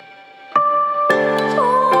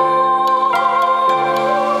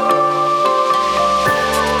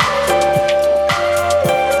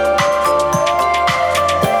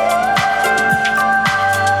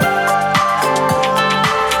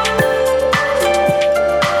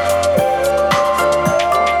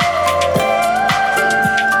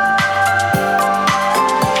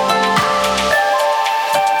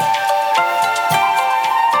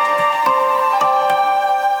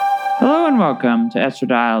to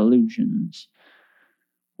Estradiol Illusions.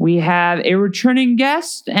 We have a returning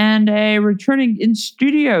guest and a returning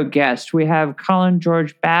in-studio guest. We have Colin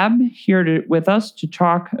George Babb here with us to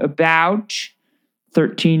talk about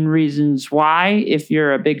 13 Reasons Why. If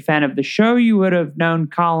you're a big fan of the show, you would have known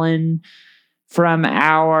Colin from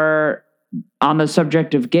our On the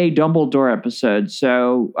Subject of Gay Dumbledore episode.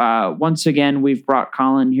 So once again, we've brought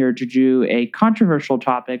Colin here to do a controversial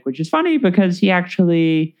topic, which is funny because he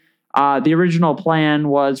actually... the original plan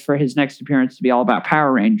was for his next appearance to be all about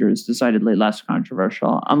Power Rangers, decidedly less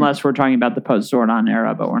controversial, unless we're talking about the post-Zordon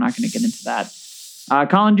era, but we're not going to get into that.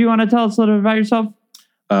 Colin, do you want to tell us a little bit about yourself?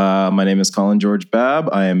 My name is Colin George Babb.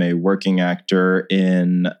 I am a working actor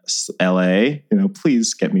in LA.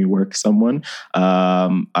 Please get me work, someone.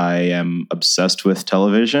 I am obsessed with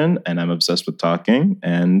television and I'm obsessed with talking.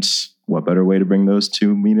 And what better way to bring those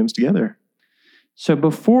two mediums together? So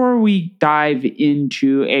before we dive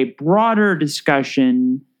into a broader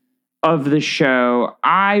discussion of the show,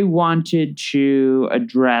 I wanted to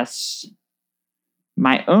address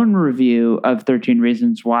my own review of 13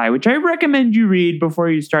 Reasons Why, which I recommend you read before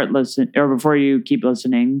you start listening or before you keep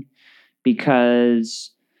listening,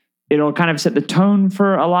 because it'll kind of set the tone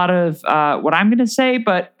for a lot of what I'm going to say.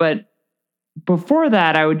 But before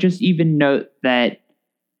that, I would just even note that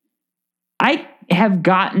I have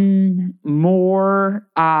gotten more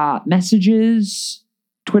messages,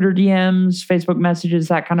 Twitter DMs, Facebook messages,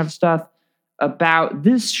 that kind of stuff about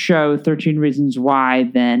this show, 13 Reasons Why,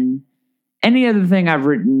 than any other thing I've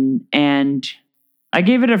written. And I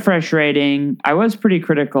gave it a fresh rating. I was pretty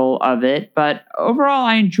critical of it, but overall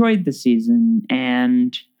I enjoyed the season.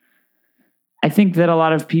 And I think that a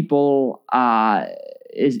lot of people,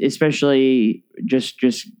 especially just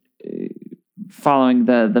following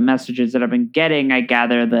the messages that I've been getting, I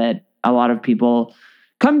gather that a lot of people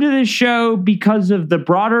come to this show because of the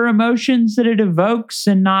broader emotions that it evokes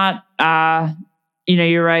and not,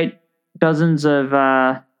 you're right, dozens of,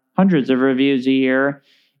 hundreds of reviews a year,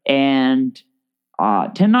 and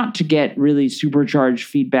tend not to get really supercharged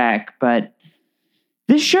feedback. But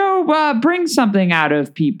this show brings something out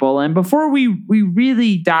of people. And before we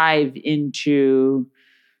really dive into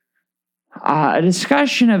a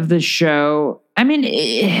discussion of the show, I mean,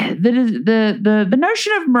 the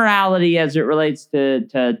notion of morality as it relates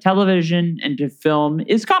to television and to film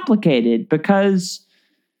is complicated, because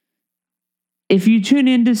if you tune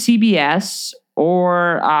into CBS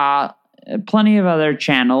or plenty of other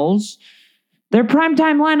channels, their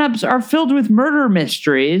primetime lineups are filled with murder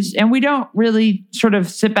mysteries, and we don't really sort of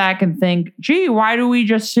sit back and think, gee, why do we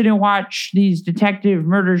just sit and watch these detective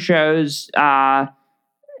murder shows hour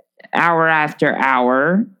after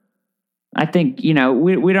hour? I think, we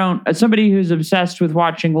don't, as somebody who's obsessed with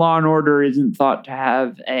watching Law and Order isn't thought to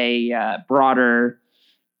have a broader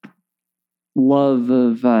love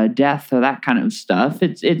of death or that kind of stuff.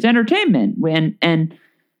 It's entertainment. And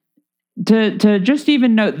to just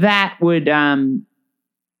even note that would, where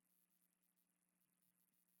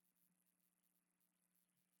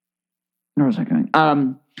was I going?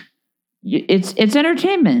 It's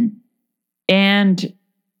entertainment. And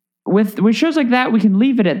with shows like that, we can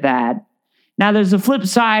leave it at that. Now, there's a flip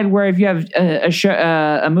side where if you have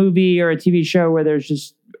a movie or a TV show where there's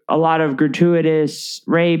just a lot of gratuitous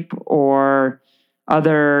rape or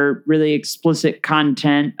other really explicit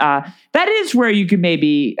content, that is where you could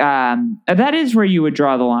maybe, that is where you would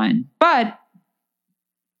draw the line. But,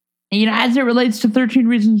 as it relates to 13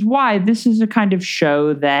 Reasons Why, this is a kind of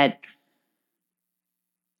show that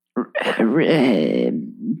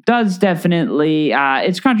does definitely,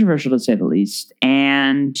 it's controversial to say the least.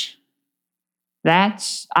 And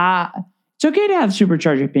that's, it's okay to have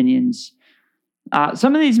supercharged opinions.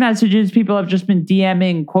 Some of these messages, people have just been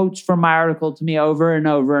DMing quotes from my article to me over and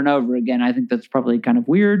over and over again. I think that's probably kind of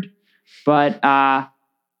weird, but, I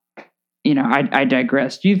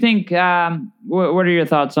digress. Do you think, what are your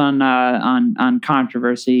thoughts on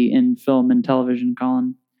controversy in film and television,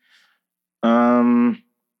 Colin?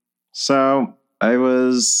 So I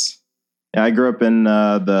grew up in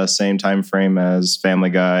the same time frame as Family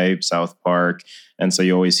Guy, South Park, and so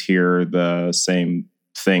you always hear the same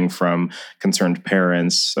thing from concerned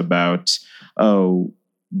parents about, oh,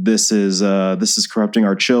 this is corrupting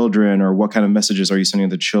our children, or what kind of messages are you sending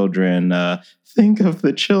to the children? Think of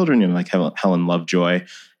the children, like Helen Lovejoy.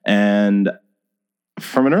 And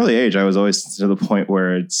from an early age, I was always to the point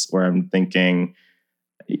where I'm thinking,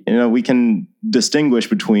 we can distinguish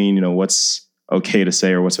between, what's okay to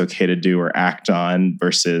say or what's okay to do or act on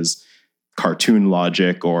versus cartoon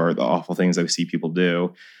logic or the awful things I see people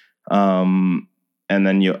do. And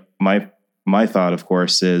then my my thought, of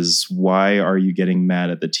course, is why are you getting mad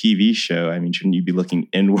at the TV show? I mean, shouldn't you be looking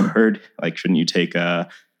inward? Like, shouldn't you take a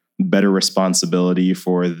better responsibility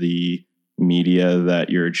for the media that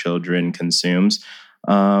your children consumes?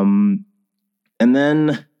 And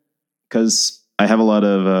then, because I have a lot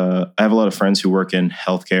of friends who work in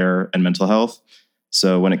healthcare and mental health.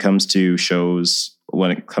 So when it comes to shows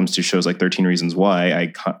like 13 Reasons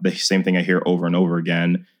Why, the same thing I hear over and over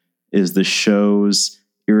again is the show's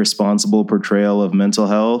irresponsible portrayal of mental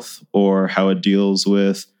health, or how it deals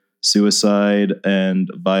with suicide and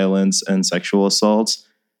violence and sexual assaults.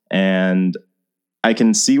 And I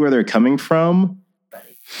can see where they're coming from.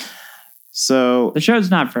 So the show's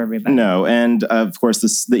not for everybody. No, and of course,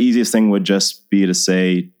 the easiest thing would just be to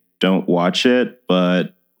say, don't watch it,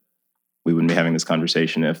 but we wouldn't be having this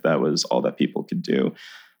conversation if that was all that people could do.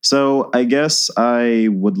 So I guess I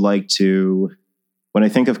would like to, when I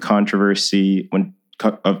think of controversy, when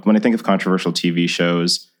I think of controversial TV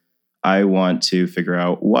shows, I want to figure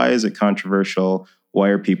out, why is it controversial? Why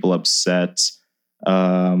are people upset?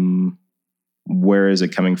 Where is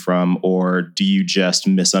it coming from? Or do you just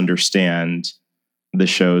misunderstand the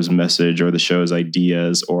show's message or the show's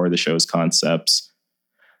ideas or the show's concepts?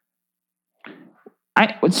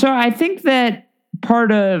 I think that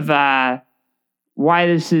part of why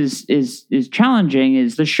this is challenging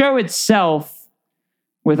is the show itself,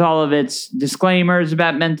 with all of its disclaimers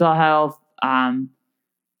about mental health. I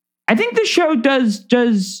think the show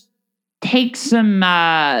does take some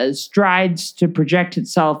strides to project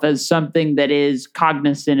itself as something that is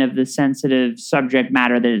cognizant of the sensitive subject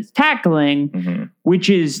matter that it's tackling, which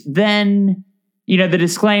is then, the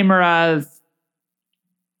disclaimer of,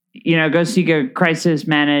 go seek a crisis,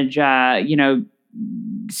 manage,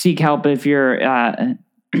 seek help if you're,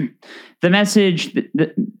 the message,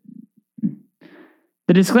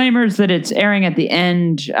 the disclaimers that it's airing at the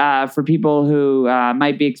end for people who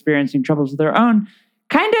might be experiencing troubles of their own,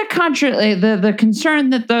 kind of the concern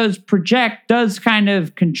that those project does kind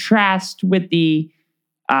of contrast with the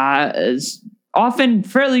often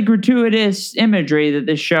fairly gratuitous imagery that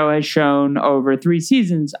this show has shown over 3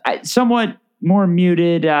 seasons. Somewhat more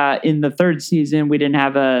muted in the 3rd season. We didn't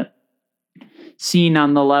have a scene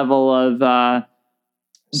on the level of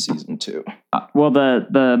season 2.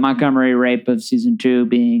 The Montgomery rape of season 2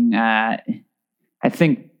 being, I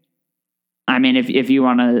think, I mean, if you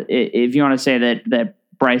want to say that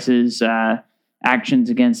Bryce's actions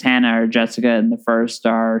against Hannah or Jessica in the first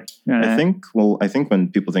are, I think when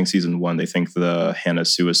people think season 1, they think the Hannah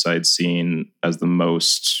suicide scene as the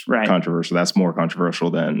most controversial. That's more controversial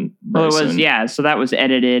than Bryson. Well, it was, yeah. So that was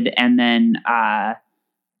edited, and then I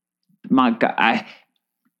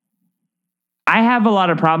have a lot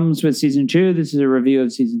of problems with season 2. This is a review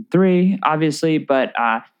of season 3, obviously, but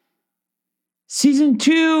season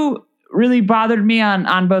 2 really bothered me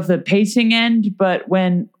on both the pacing end, but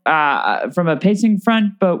when from a pacing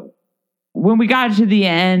front, but when we got to the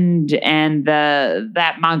end and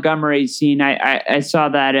that Montgomery scene, I saw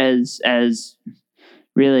that as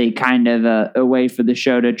really kind of a way for the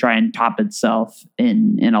show to try and top itself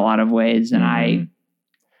in a lot of ways, and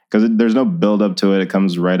because there's no build up to it. It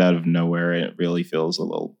comes right out of nowhere, and it really feels a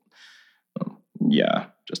little,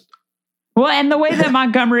 just. Well, and the way that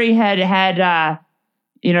Montgomery had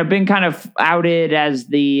been kind of outed as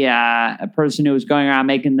the person who was going around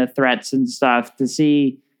making the threats and stuff, to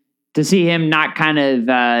see him not kind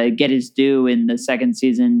of get his due in the 2nd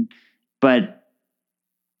season, but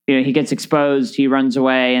he gets exposed, he runs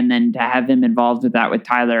away, and then to have him involved with that with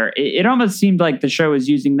Tyler, it almost seemed like the show was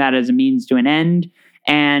using that as a means to an end.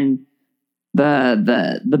 And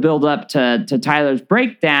the build up to Tyler's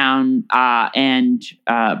breakdown and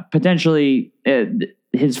potentially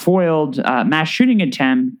his foiled mass shooting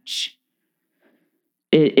attempt,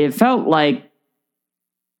 it felt like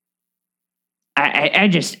I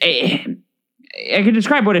could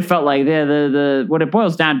describe what it felt like. The what it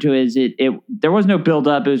boils down to is there was no build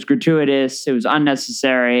up. It was gratuitous. It was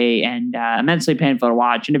unnecessary and immensely painful to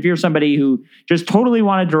watch. And if you're somebody who just totally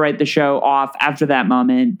wanted to write the show off after that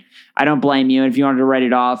moment, I don't blame you. And if you wanted to write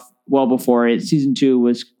it off well before it, season 2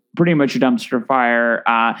 was pretty much a dumpster fire.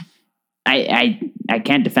 I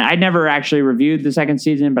can't defend. I never actually reviewed the 2nd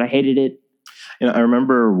season, but I hated it. I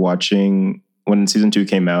remember watching. When season 2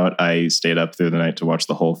 came out, I stayed up through the night to watch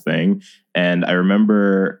the whole thing. And I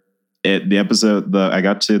remember I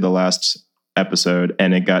got to the last episode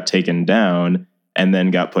and it got taken down and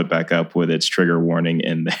then got put back up with its trigger warning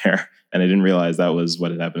in there. And I didn't realize that was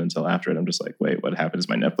what had happened until after it. I'm just like, wait, what happened? Is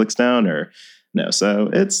my Netflix down or no?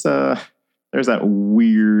 So it's, there's that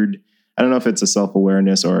weird, I don't know if it's a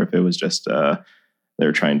self-awareness or if it was just,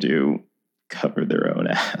 they're trying to cover their own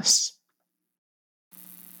ass.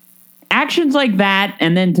 actions like that,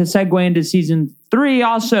 and then to segue into season 3,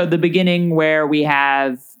 also the beginning where we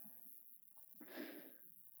have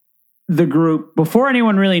the group, before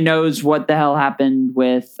anyone really knows what the hell happened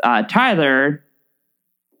with Tyler,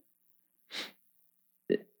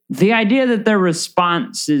 the idea that their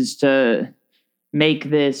response is to make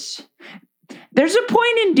this... There's a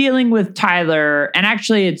point in dealing with Tyler, and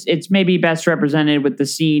actually it's maybe best represented with the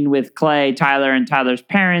scene with Clay, Tyler, and Tyler's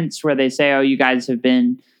parents, where they say, oh, you guys have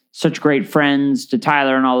been such great friends to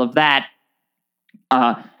Tyler and all of that.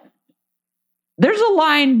 There's a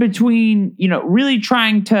line between, really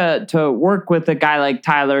trying to work with a guy like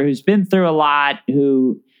Tyler who's been through a lot,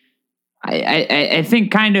 who I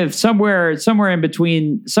think kind of somewhere in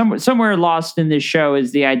between, somewhere lost in this show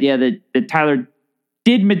is the idea that Tyler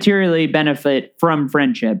did materially benefit from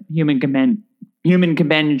friendship. Human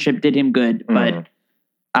companionship did him good, but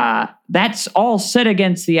that's all set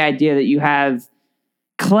against the idea that you have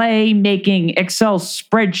Clay making Excel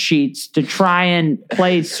spreadsheets to try and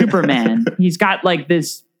play Superman. He's got like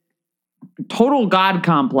this total God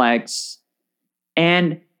complex,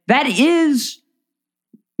 and that is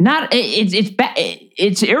not,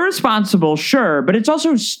 it's irresponsible, sure, but it's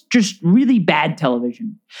also just really bad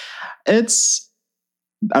television.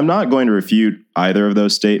 I'm not going to refute either of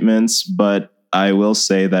those statements, but I will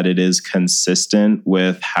say that it is consistent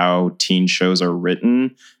with how teen shows are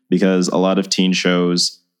written, because a lot of teen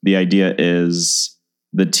shows, the idea is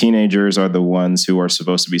the teenagers are the ones who are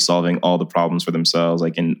supposed to be solving all the problems for themselves.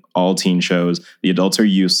 Like in all teen shows, the adults are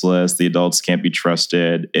useless. The adults can't be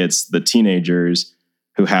trusted. It's the teenagers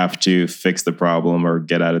who have to fix the problem or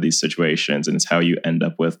get out of these situations. And it's how you end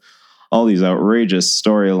up with all these outrageous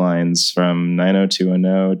storylines from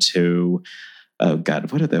 90210 to, oh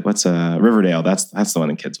God, what's Riverdale? That's the one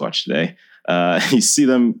that kids watch today. You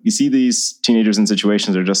see these teenagers in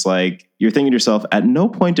situations that are just like, you're thinking to yourself, at no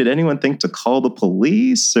point did anyone think to call the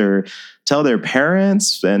police or tell their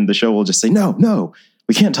parents. And the show will just say, no,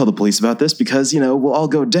 we can't tell the police about this because, we'll all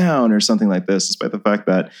go down or something like this, despite the fact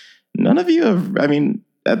that none of you have,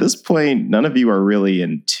 at this point, none of you are really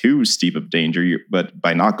in too steep of danger. But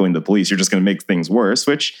by not going to the police, you're just going to make things worse,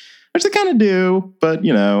 which they kind of do. But,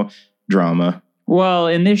 drama. Well,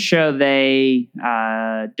 in this show, they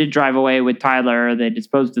did drive away with Tyler. They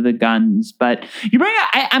disposed of the guns. But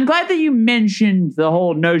I'm glad that you mentioned the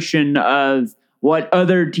whole notion of what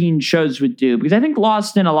other teen shows would do, because I think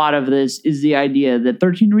lost in a lot of this is the idea that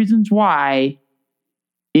 13 Reasons Why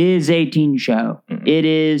is a teen show. Mm-hmm. It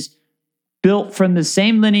is built from the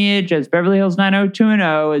same lineage as Beverly Hills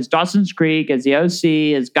 90210, as Dawson's Creek, as The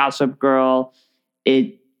OC, as Gossip Girl.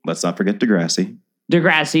 Let's not forget Degrassi.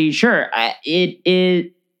 Degrassi, sure.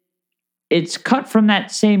 It's cut from that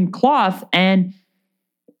same cloth, and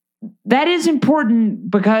that is important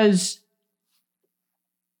because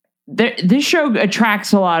this show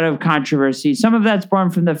attracts a lot of controversy. Some of that's born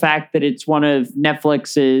from the fact that it's one of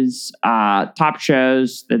Netflix's top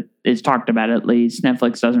shows that is talked about, at least.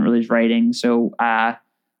 Netflix doesn't release ratings, so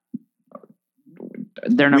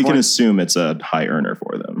we can assume it's a high earner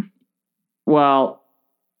for them. Well,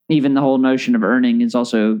 even the whole notion of earning is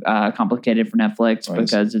also complicated for Netflix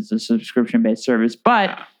because it's a subscription-based service.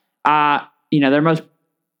 But their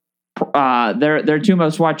two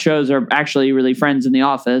most watched shows are actually really Friends and The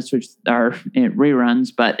Office, which are reruns.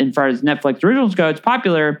 But as far as Netflix originals go, it's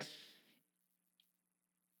popular.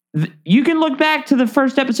 You can look back to the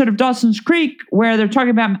first episode of Dawson's Creek where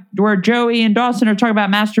where Joey and Dawson are talking about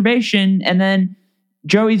masturbation, and then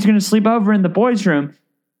Joey's going to sleep over in the boys' room.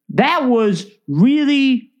 That was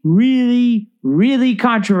really, really, really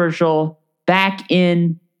controversial back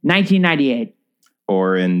in 1998.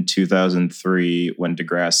 Or in 2003, when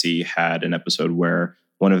Degrassi had an episode where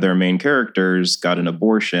one of their main characters got an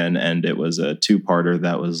abortion, and it was a two-parter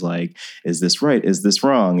that was like, is this right? Is this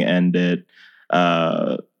wrong? And that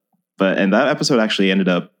episode actually ended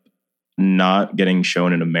up not getting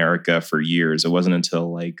shown in America for years. It wasn't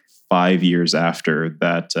until like 5 years after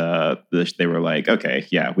that they were like, okay,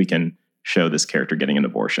 yeah, we can show this character getting an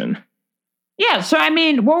abortion. Yeah, so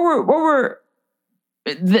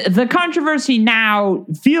the controversy now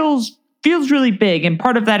feels really big, and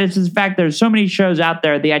part of that is the fact there's so many shows out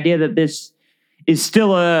there. The idea that this is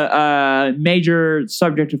still a major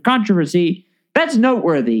subject of controversy, that's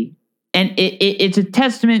noteworthy, and it's a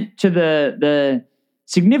testament to the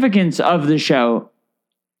significance of the show.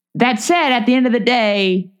 That said, at the end of the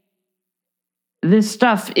day, this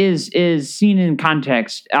stuff is seen in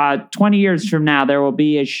context. 20 years from now, there will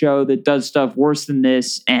be a show that does stuff worse than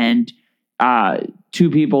this, and two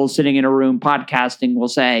people sitting in a room podcasting will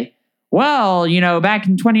say, well, back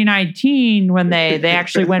in 2019 when they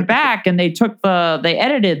actually went back and they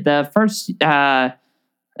edited the first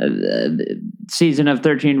season of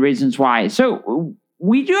 13 Reasons Why. So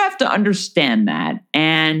we do have to understand that.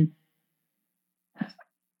 And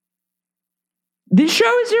this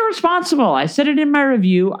show is irresponsible. I said it in my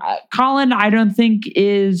review. Colin, I don't think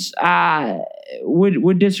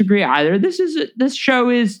would disagree either. This show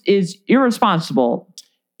is irresponsible.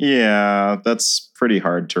 Yeah, that's pretty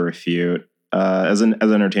hard to refute. As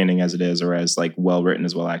entertaining as it is, or as like well written,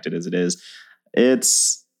 as well acted as it is,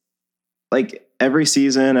 it's like every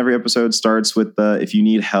season, every episode starts with if you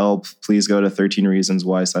need help, please go to 13 Reasons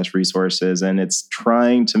Why /resources, and it's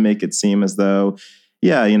trying to make it seem as though,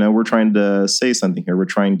 yeah, we're trying to say something here. We're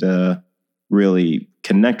trying to really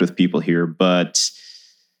connect with people here, but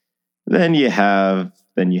then you have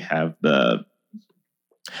the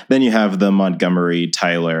Montgomery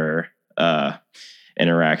Tyler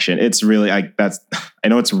interaction. It's really I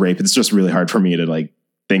know it's rape. It's just really hard for me to like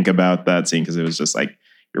think about that scene, because it was just like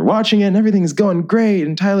you're watching it and everything's going great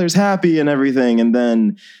and Tyler's happy and everything, and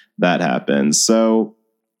then that happens. So,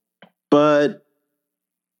 but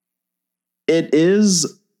it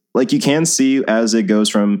is like you can see as it goes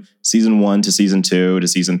from season 1 to season 2 to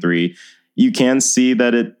season 3, you can see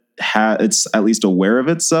that it's at least aware of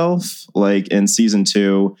itself. Like in season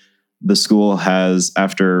 2, the school has,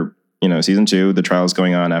 after season 2, the trial is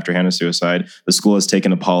going on after Hannah's suicide. The school has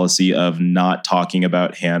taken a policy of not talking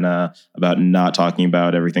about Hannah, about not talking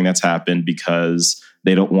about everything that's happened, because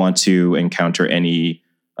they don't want to encounter any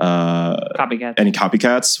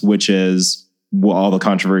copycats, which is all the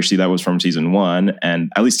controversy that was from season 1. And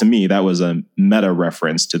at least to me, that was a meta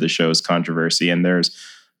reference to the show's controversy. And there's a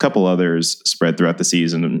couple others spread throughout the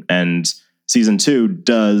season. And season 2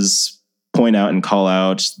 does point out and call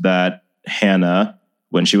out that Hannah,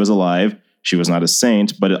 when she was alive, she was not a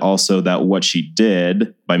saint, but also that what she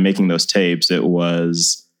did by making those tapes, it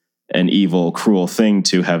was an evil, cruel thing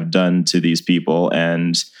to have done to these people.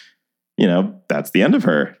 And, that's the end of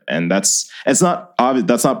her. And that's not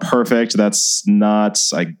perfect. That's not,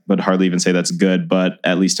 I would hardly even say that's good, but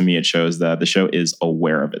at least to me, it shows that the show is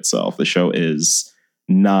aware of itself. The show is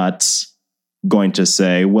not going to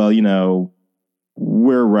say, well,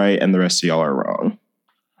 we're right and the rest of y'all are wrong.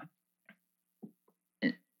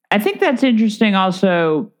 I think that's interesting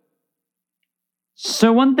also.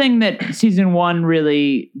 So one thing that season 1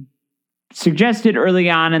 really suggested early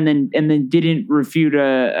on and then didn't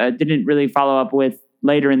really follow up with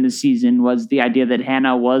later in the season was the idea that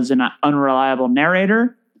Hannah was an unreliable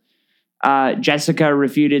narrator. Jessica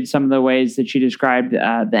refuted some of the ways that she described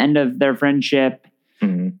the end of their friendship.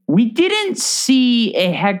 Mm-hmm. We didn't see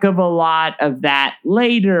a heck of a lot of that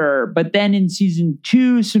later, but then in season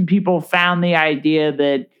 2, some people found the idea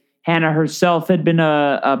that Hannah herself had been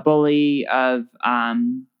a bully of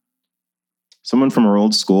someone from her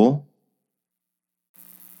old school.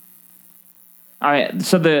 All right,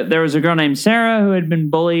 so there was a girl named Sarah who had been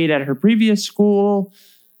bullied at her previous school.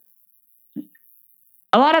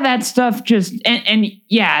 A lot of that stuff just and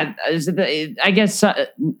yeah, I guess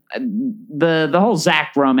the whole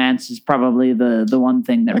Zach romance is probably the one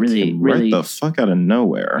thing that really right the fuck out of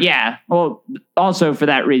nowhere. Yeah, well, also for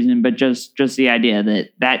that reason, but just the idea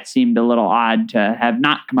that seemed a little odd to have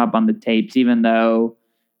not come up on the tapes, even though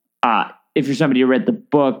if you're somebody who read the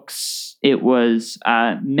books, it was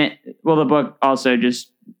the book also, just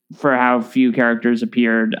for how few characters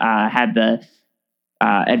appeared, had the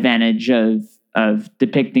advantage of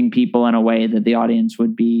depicting people in a way that the audience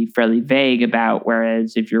would be fairly vague about.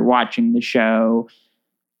 Whereas if you're watching the show,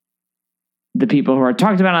 the people who are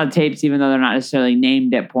talked about on the tapes, even though they're not necessarily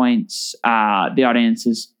named at points, the audience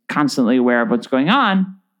is constantly aware of what's going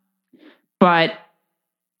on. But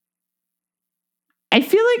I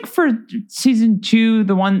feel like for season 2,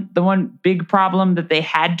 the one big problem that they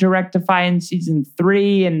had to rectify in season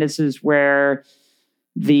 3, and this is where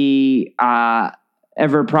the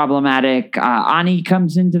ever problematic Ani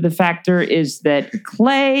comes into the factor, is that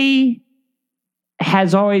Clay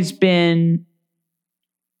has always been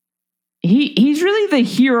he's really the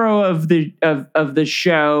hero of the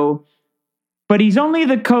show, but he's only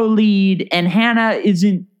the co-lead, and Hannah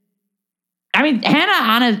isn't. I mean,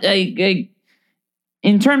 Hannah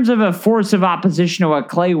in terms of a force of opposition to what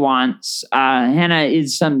Clay wants, Hannah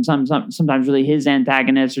is sometimes really his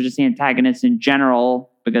antagonist, or just the antagonist in general,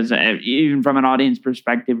 because even from an audience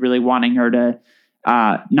perspective, really wanting her to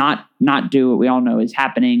not do what we all know is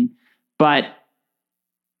happening. But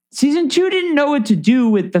season 2 didn't know what to do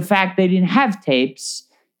with the fact they didn't have tapes,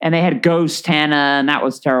 and they had Ghost Hannah, and that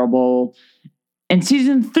was terrible. And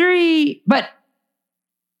season 3, but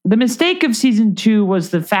the mistake of season 2 was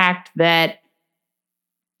the fact that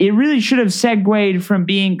it really should have segued from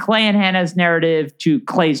being Clay and Hannah's narrative to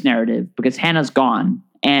Clay's narrative, because Hannah's gone.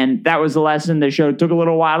 And that was a lesson the show took a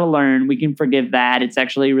little while to learn. We can forgive that. It's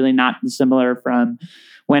actually really not dissimilar from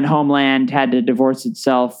when Homeland had to divorce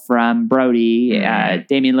itself from Brody.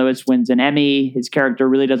 Damian Lewis wins an Emmy. His character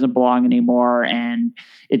really doesn't belong anymore. And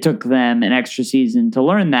it took them an extra season to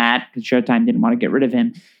learn that, because Showtime didn't want to get rid of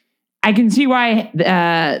him. I can see why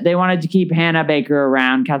they wanted to keep Hannah Baker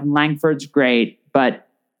around. Catherine Langford's great, but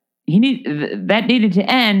that needed to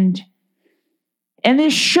end. And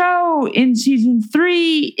this show in season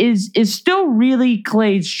 3 is still really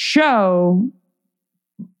Clay's show,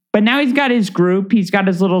 but now he's got his group. He's got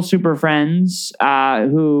his little super friends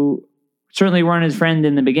who certainly weren't his friend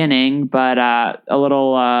in the beginning, but a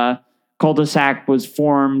little cul-de-sac was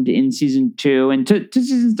formed in season 2. And to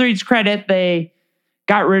season 3's credit, they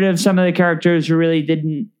got rid of some of the characters who really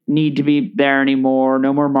didn't need to be there anymore.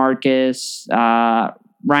 No more Marcus.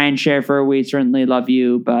 Ryan Schaefer, we certainly love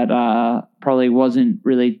you, but probably wasn't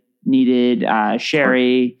really needed.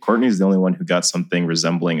 Sherry. Courtney's the only one who got something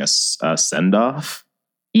resembling a send-off.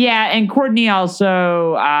 Yeah, and Courtney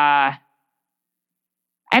also, I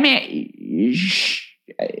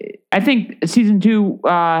think season 2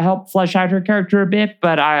 helped flesh out her character a bit,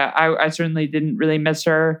 but I certainly didn't really miss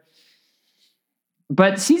her.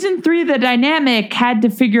 But season 3, the dynamic had to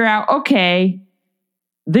figure out, okay,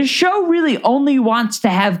 this show really only wants to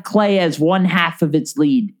have Clay as one half of its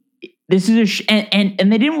lead. This is and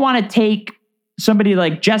they didn't want to take somebody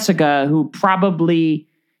like Jessica, who probably,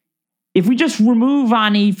 if we just remove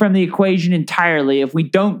Ani from the equation entirely, if we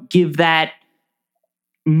don't give that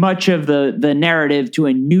much of the narrative to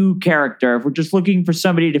a new character, if we're just looking for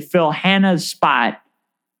somebody to fill Hannah's spot,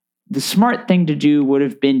 the smart thing to do would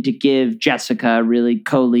have been to give Jessica really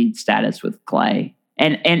co-lead status with Clay.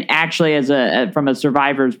 And actually, from a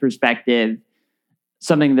Survivor's perspective,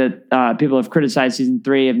 something that people have criticized season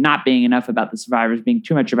 3 of not being enough about the Survivors, being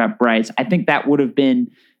too much about Bryce. I think that would have been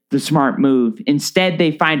the smart move. Instead,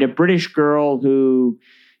 they find a British girl who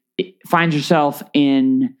finds herself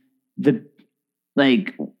in the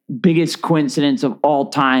biggest coincidence of all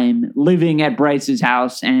time, living at Bryce's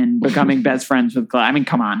house and becoming best friends with Clay. I mean,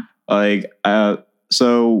 come on.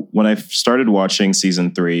 So when I started watching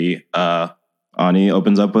season 3, Ani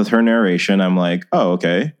opens up with her narration. I'm like, oh,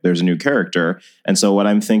 okay, there's a new character. And so what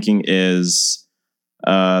I'm thinking is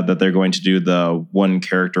that they're going to do the one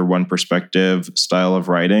character, one perspective style of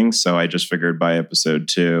writing. So I just figured by episode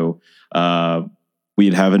 2,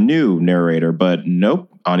 we'd have a new narrator. But nope,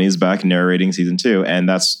 Ani's back narrating season 2. And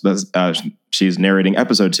that's she's narrating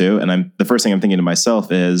episode 2. And the first thing I'm thinking to myself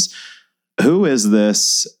is, who is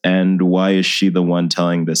this and why is she the one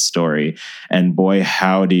telling this story? And boy,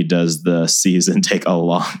 howdy, does the season take a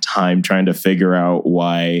long time trying to figure out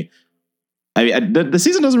why. I mean, the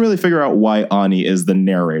season doesn't really figure out why Ani is the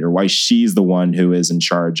narrator, why she's the one who is in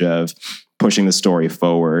charge of pushing the story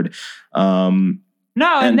forward. And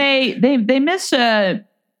they miss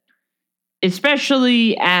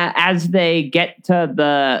especially as they get to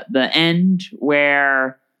the end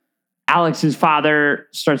where Alex's father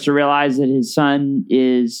starts to realize that his son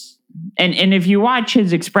is, and if you watch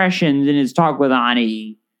his expressions in his talk with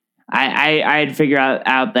Ani, I had figured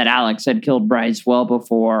out that Alex had killed Bryce well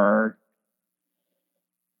before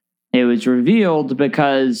it was revealed,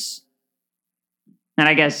 because, and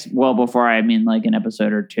I guess well before, I mean like an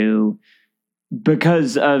episode or 2,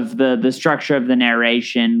 because of the structure of the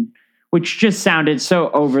narration, which just sounded so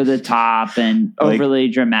over the top and overly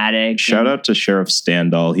dramatic. Shout out to Sheriff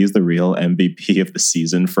Standall. He's the real MVP of the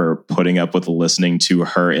season for putting up with listening to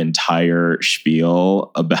her entire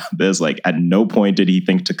spiel about this. Like, at no point did he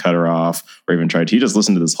think to cut her off or even try to. He just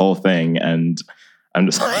listened to this whole thing. And I'm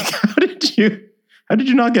just like, how did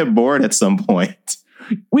you not get bored at some point?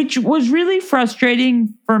 Which was really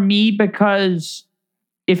frustrating for me, because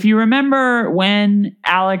if you remember when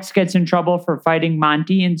Alex gets in trouble for fighting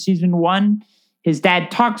Monty in season 1, his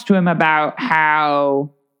dad talks to him about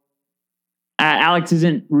how Alex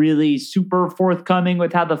isn't really super forthcoming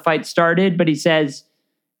with how the fight started, but he says,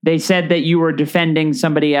 they said that you were defending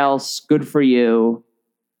somebody else. Good for you.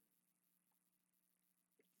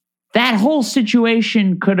 That whole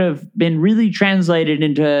situation could have been really translated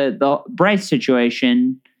into the Bryce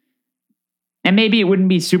situation. And maybe it wouldn't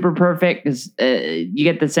be super perfect, because you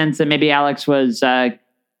get the sense that maybe Alex was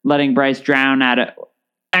letting Bryce drown out of.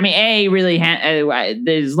 I mean,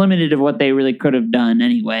 there's limited of what they really could have done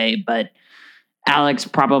anyway. But Alex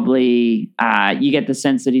probably, you get the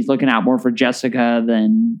sense that he's looking out more for Jessica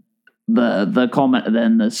than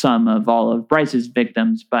than the sum of all of Bryce's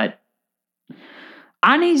victims. But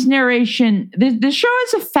Ani's narration, the show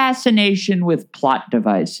has a fascination with plot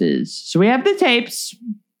devices. So we have the tapes.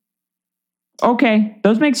 Okay,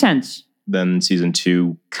 those make sense. Then season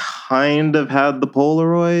 2 kind of had the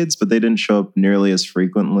Polaroids, but they didn't show up nearly as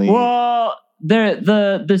frequently. Well,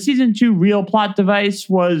 the season 2 real plot device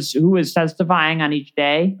was who was testifying on each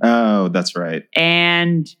day. Oh, that's right.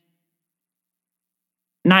 And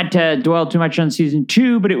not to dwell too much on season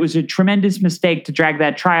 2, but it was a tremendous mistake to drag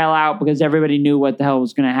that trial out because everybody knew what the hell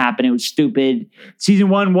was going to happen. It was stupid. Season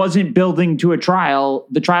 1 wasn't building to a trial.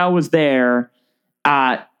 The trial was there.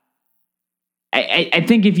 I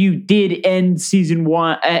think if you did end season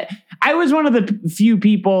 1, I was one of the few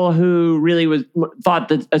people who really thought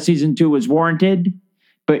that a season 2 was warranted,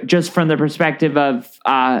 but just from the perspective of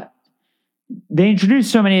they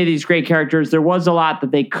introduced so many of these great characters. There was a lot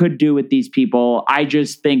that they could do with these people. I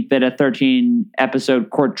just think that a 13-episode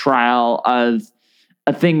court trial of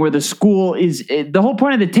a thing where the school is... The whole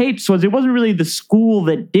point of the tapes was it wasn't really the school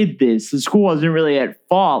that did this. The school wasn't really at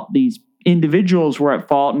fault. These individuals were at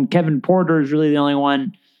fault, and Kevin Porter is really the only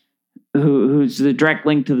one who's the direct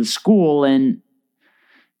link to the school. And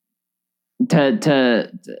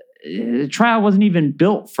the trial wasn't even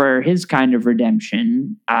built for his kind of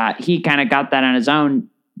redemption. He kind of got that on his own.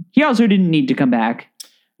 He also didn't need to come back.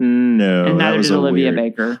 No, and neither did Olivia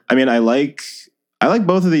Baker. I mean, I like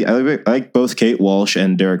both of I like both Kate Walsh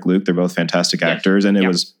and Derek Luke. They're both fantastic actors, and it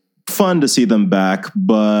was fun to see them back.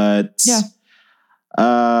 But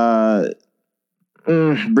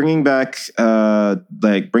bringing back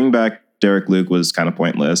Derek Luke was kind of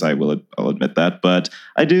pointless. I'll admit that, but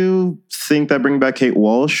I do think that bringing back Kate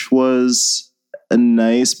Walsh was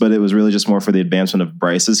nice, but it was really just more for the advancement of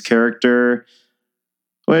Bryce's character.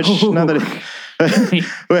 Which now that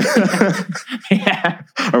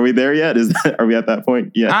are we there yet? Are we at that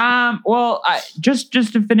point? Yeah. Well, just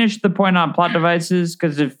to finish the point on plot devices,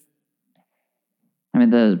 because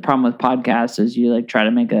the problem with podcasts is you try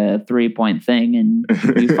to make a 3-point thing and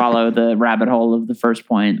you follow the rabbit hole of the first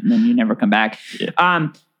point and then you never come back. Yeah.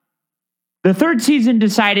 The third season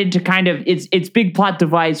decided to kind of its big plot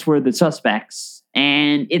device were the suspects,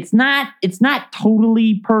 and it's not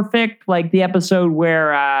totally perfect. Like the episode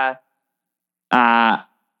where I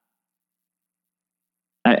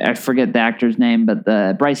forget the actor's name, but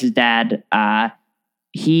Bryce's dad,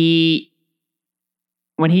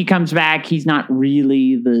 when he comes back, he's not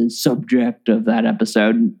really the subject of that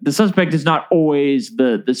episode. The suspect is not always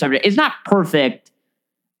the subject. It's not perfect,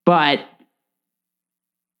 but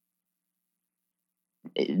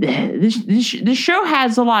this show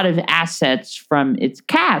has a lot of assets from its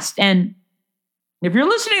cast. And if you're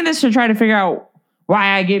listening to this to try to figure out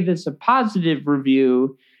why I gave this a positive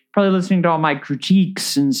review, probably listening to all my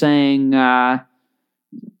critiques and saying,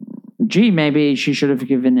 gee, maybe she should have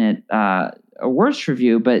given it a worse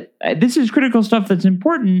review, but this is critical stuff that's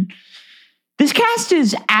important. This cast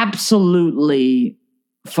is absolutely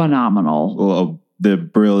phenomenal. Well, the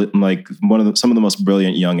brilliant, some of the most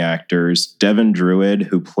brilliant young actors. Devin Druid,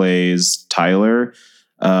 who plays Tyler.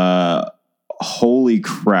 Holy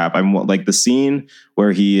crap! I'm like the scene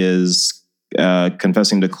where he is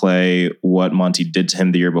confessing to Clay what Monty did to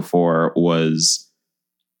him the year before was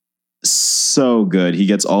so good. He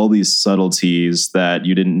gets all these subtleties that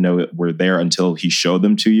you didn't know were there until he showed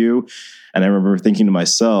them to you. And I remember thinking to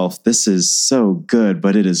myself, this is so good,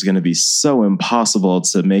 but it is going to be so impossible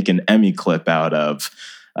to make an Emmy clip out of.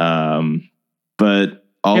 But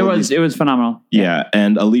it was phenomenal. Yeah.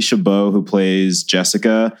 And Alicia Bowe, who plays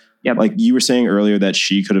Jessica, like you were saying earlier that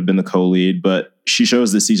she could have been the co-lead, but she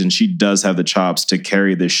shows this season she does have the chops to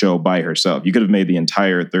carry this show by herself. You could have made the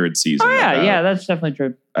entire third season. Oh yeah, that's definitely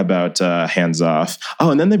true. About Hands Off. Oh,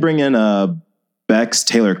 and then they bring in Bex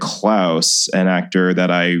Taylor Klaus, an actor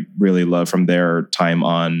that I really love from their time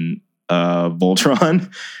on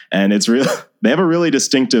Voltron, and it's real. They have a really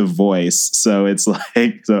distinctive voice, so it's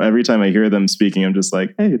like every time I hear them speaking, I'm just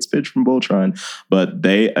like, hey, it's Bitch from Voltron. But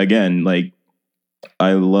they again,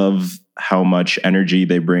 I love how much energy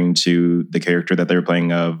they bring to the character that they're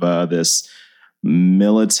playing of this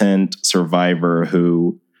militant survivor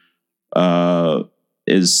who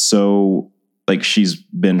is so she's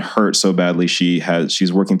been hurt so badly.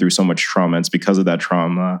 She's working through so much trauma. It's because of that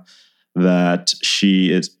trauma that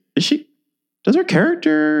does her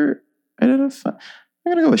character identify?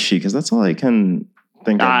 I'm gonna go with she because that's all I can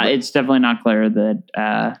think of. It's definitely not clear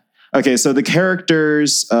that. Okay, so the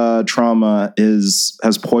character's trauma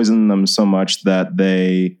has poisoned them so much that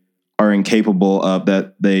they are incapable of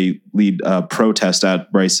that. They lead a protest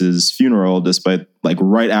at Bryce's funeral, despite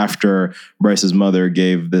right after Bryce's mother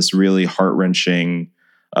gave this really heart-wrenching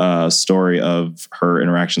story of her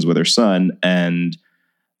interactions with her son. And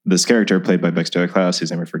this character played by Victoria Klaus,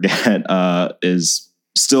 whose name I forget, is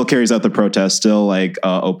still carries out the protest, still like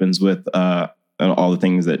opens with all the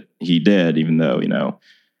things that he did, even though, you know.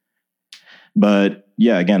 But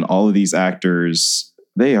yeah, again, all of these actors,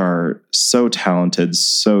 they are so talented,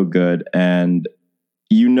 so good, and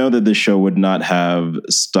you know that this show would not have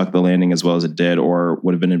stuck the landing as well as it did, or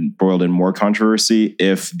would have been embroiled in more controversy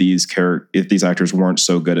if these actors weren't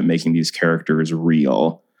so good at making these characters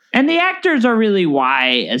real. And the actors are really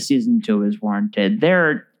why a season 2 is warranted.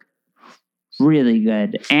 They're really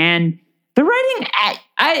good, and the writing.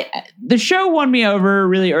 The show won me over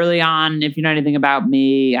really early on. If you know anything about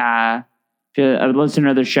me, if you're a listener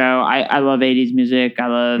of the show, I love 80s music. I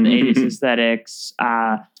love 80s aesthetics.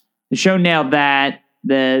 The show nailed that.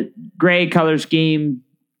 The gray color scheme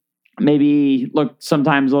maybe looked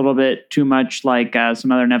sometimes a little bit too much like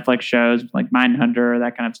some other Netflix shows, like Mindhunter,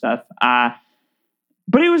 that kind of stuff.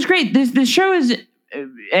 But it was great. This show is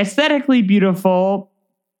aesthetically beautiful.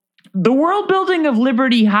 The world building of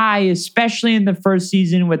Liberty High, especially in the first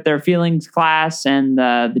season with their feelings class and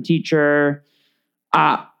the teacher,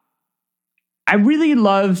 I really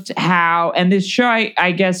loved how, and this show,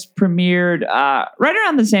 I guess, premiered right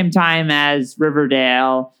around the same time as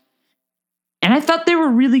Riverdale. And I thought they were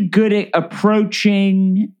really good at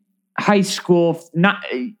approaching high school,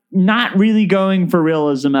 not really going for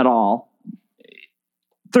realism at all.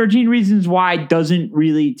 13 Reasons Why doesn't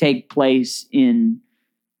really take place in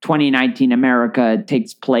 2019 America. It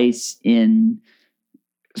takes place in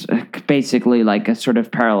basically like a sort of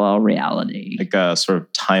parallel reality, like a sort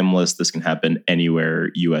of timeless, this can happen anywhere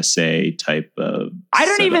USA type of I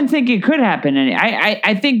don't even think it could happen.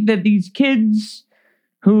 I think that these kids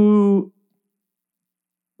who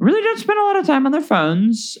really don't spend a lot of time on their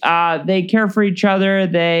phones, they care for each other.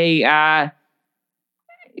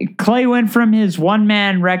 Clay went from his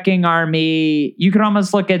one-man wrecking army. You could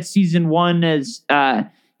almost look at season 1 as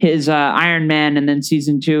his Iron Man, and then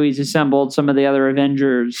season 2, he's assembled some of the other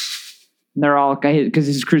Avengers. And they're all, because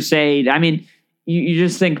his crusade. I mean, you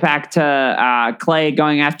just think back to Clay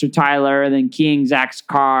going after Tyler, and then keying Zach's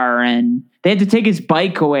car, and they had to take his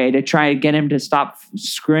bike away to try to get him to stop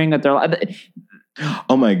screwing with their life.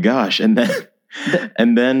 Oh my gosh! And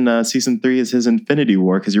then season 3 is his Infinity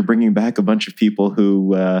War, because you're bringing back a bunch of people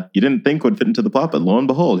who you didn't think would fit into the plot, but lo and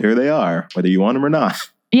behold, here they are, whether you want them or not.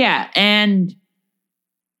 Yeah, and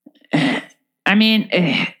I mean,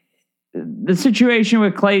 the situation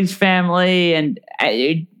with Clay's family and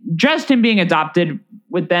Justin being adopted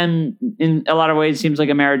with them in a lot of ways seems like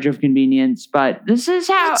a marriage of convenience, but this is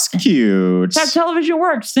how it's cute. It's how television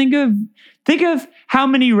works. Think of how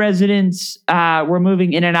many residents were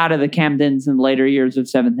moving in and out of the Camdens in the later years of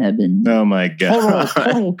Seventh Heaven. Oh my God.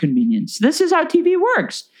 Total convenience. This is how TV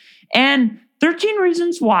works. And 13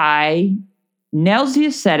 Reasons Why nails the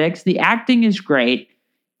aesthetics. The acting is great.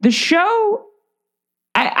 The show,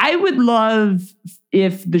 I would love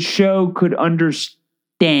if the show could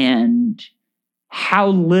understand how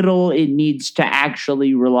little it needs to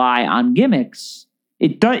actually rely on gimmicks.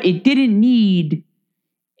 It didn't need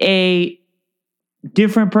a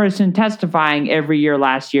different person testifying every year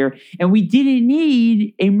last year, and we didn't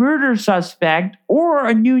need a murder suspect or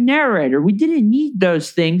a new narrator. We didn't need those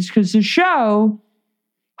things because the show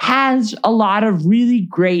has a lot of really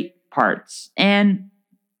great parts. And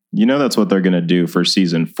you know that's what they're going to do for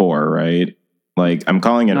season 4, right? Like, I'm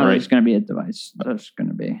calling it right. There's going to be a device. There's going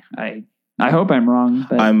to be. I hope I'm wrong.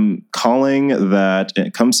 But I'm calling that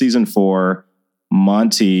come season 4,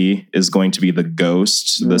 Monty is going to be the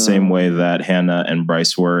ghost, the same way that Hannah and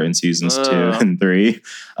Bryce were in seasons 2 and 3.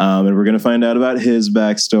 And we're going to find out about his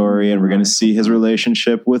backstory, and we're going to see his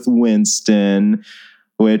relationship with Winston,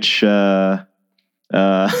 which...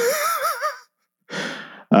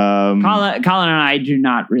 Colin and I do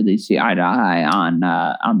not really see eye to eye on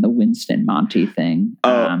the Winston Monty thing.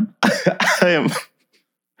 I am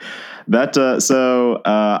that. So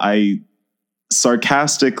I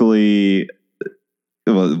sarcastically,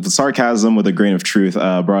 sarcasm with a grain of truth,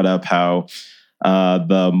 brought up how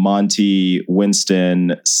the Monty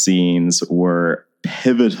Winston scenes were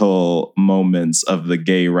pivotal moments of the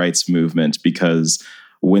gay rights movement because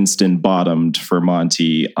Winston bottomed for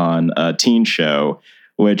Monty on a teen show.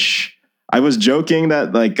 Which I was joking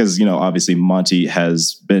that, like, because, you know, obviously Monty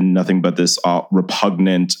has been nothing but this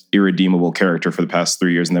repugnant, irredeemable character for the past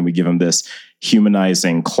 3 years. And then we give him this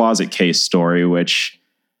humanizing closet case story, which,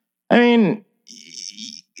 I mean,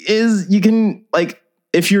 you can, like,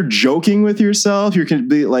 if you're joking with yourself, you can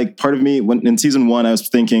be like, part of me, when in season 1, I was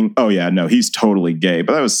thinking, oh yeah, no, he's totally gay.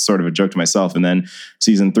 But that was sort of a joke to myself. And then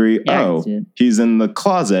season 3, he's in the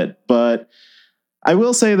closet. But I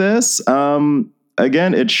will say this,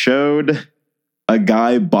 again, it showed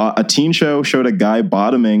a teen show showed a guy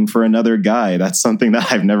bottoming for another guy. That's something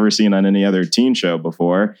that I've never seen on any other teen show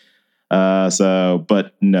before.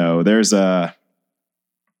 But no, there's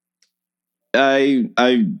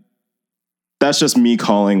that's just me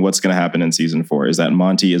calling what's going to happen in season 4 is that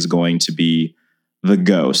Monty is going to be the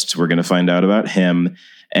ghost. We're going to find out about him,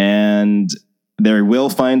 and they will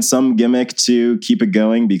find some gimmick to keep it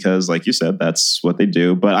going because, like you said, that's what they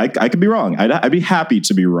do. But I could be wrong. I'd be happy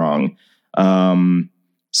to be wrong.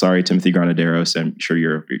 Sorry, Timothy Granaderos. I'm sure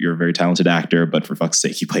you're a very talented actor, but for fuck's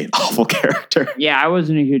sake, you play an awful character. Yeah, I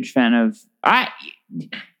wasn't a huge fan of. I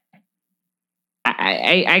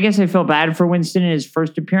guess I feel bad for Winston in his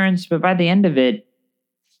first appearance, but by the end of it,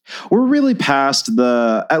 we're really past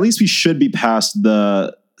at least we should be past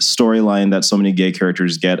the storyline that so many gay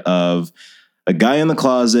characters get of a guy in the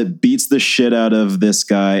closet beats the shit out of this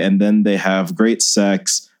guy and then they have great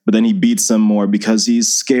sex, but then he beats them more because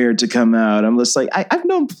he's scared to come out. I'm just like, I've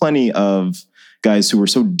known plenty of guys who were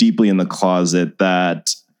so deeply in the closet that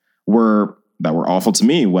were awful to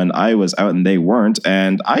me when I was out and they weren't.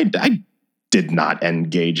 And I did not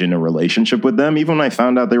engage in a relationship with them. Even when I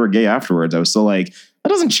found out they were gay afterwards, I was still like, that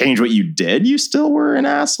doesn't change what you did. You still were an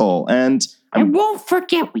asshole. And I won't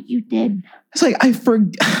forget what you did. It's like,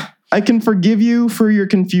 I can forgive you for your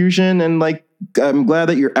confusion. And like, I'm glad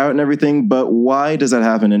that you're out and everything, but why does that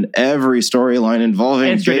happen in every storyline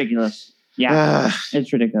involving It's ridiculous. Yeah,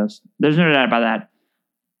 it's ridiculous. There's no doubt about that.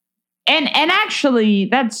 And actually,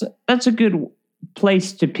 that's a good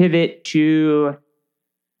place to pivot to.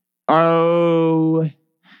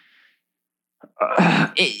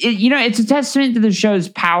 It's a testament to the show's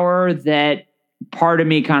power that part of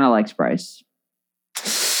me kind of likes Bryce.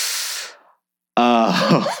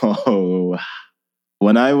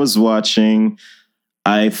 When I was watching,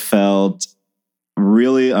 I felt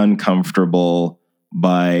really uncomfortable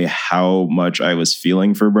by how much I was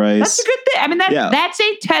feeling for Bryce. That's a good thing. I mean, that's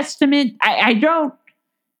a testament. I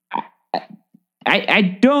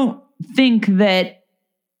don't think that.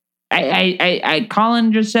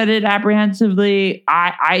 Colin just said it apprehensively.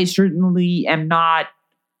 I certainly am not.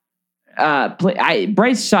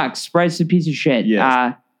 Bryce sucks. Bryce is a piece of shit.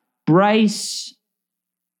 Yes. Bryce.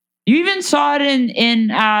 You even saw it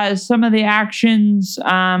in some of the actions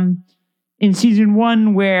in season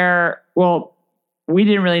 1 where, well, we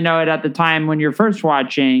didn't really know it at the time when you're first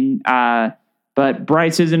watching, but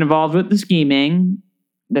Bryce isn't involved with the scheming.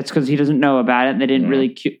 That's because he doesn't know about it. And they didn't really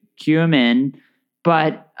cue him in.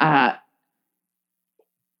 But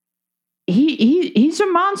he's a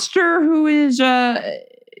monster who is a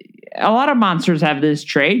lot of monsters have this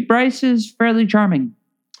trait. Bryce is fairly charming.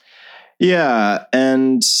 Yeah,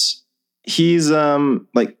 and he's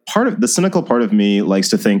like part of the cynical part of me likes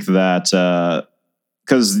to think that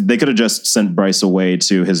because they could have just sent Bryce away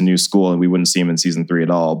to his new school and we wouldn't see him in season 3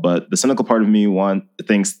 at all. But the cynical part of me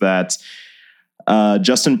thinks that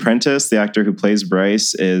Justin Prentice, the actor who plays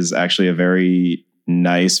Bryce, is actually a very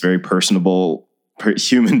nice, very personable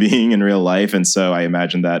human being in real life. And so I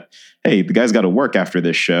imagine that, hey, the guy's got to work after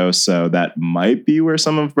this show. So that might be where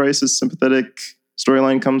some of Bryce's sympathetic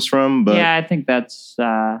storyline comes from. But yeah, I think that's...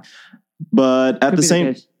 but at the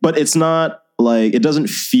same... But it's not like... It doesn't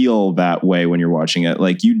feel that way when you're watching it.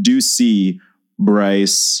 Like, you do see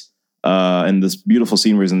Bryce in this beautiful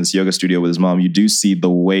scene where he's in this yoga studio with his mom. You do see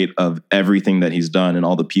the weight of everything that he's done and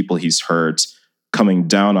all the people he's hurt coming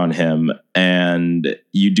down on him, and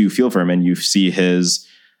you do feel for him, and you see his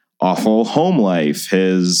awful home life,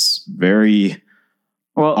 his very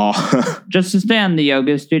just to stay on the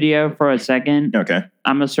yoga studio for a second. Okay.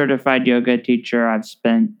 I'm a certified yoga teacher. I've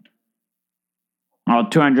spent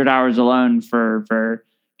 200 hours alone for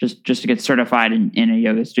just to get certified in a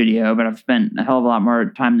yoga studio, but I've spent a hell of a lot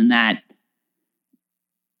more time than that.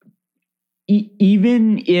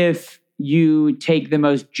 Even if you take the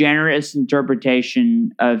most generous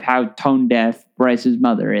interpretation of how tone deaf Bryce's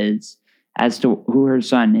mother is as to who her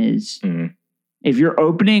son is. Mm. If you're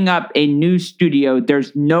opening up a new studio,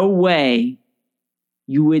 there's no way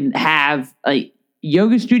you wouldn't have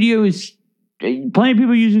yoga studios. Plenty of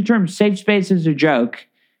people use the term safe space as a joke.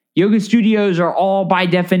 Yoga studios are all by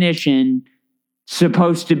definition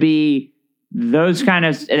supposed to be those kind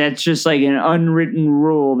of, that's just like an unwritten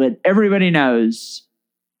rule that everybody knows.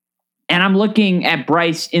 And I'm looking at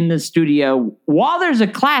Bryce in the studio while there's a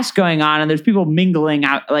class going on and there's people mingling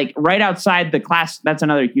out, like right outside the class. That's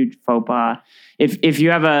another huge faux pas. If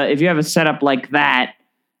you have a setup like that,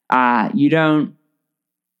 you don't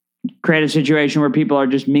create a situation where people are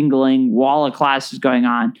just mingling while a class is going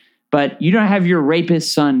on. but you don't have your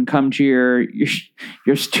rapist son come to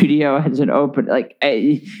your studio as an open. Like,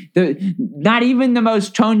 not even the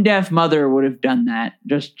most tone deaf mother would have done that.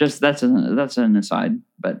 Just that's an aside.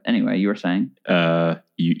 But anyway, you were saying.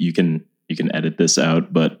 You can edit this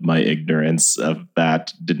out, but my ignorance of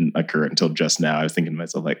that didn't occur until just now. I was thinking to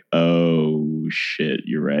myself, like, oh shit,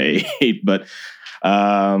 you're right. But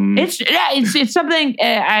it's something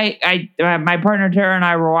I my partner Tara and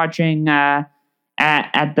I were watching at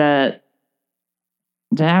the.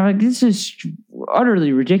 This is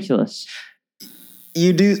utterly ridiculous.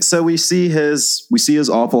 You do. So we see his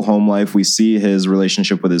awful home life. We see his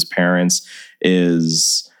relationship with his parents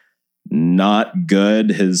is not good.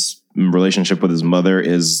 His relationship with his mother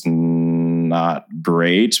is not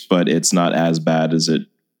great, but it's not as bad as it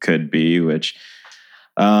could be,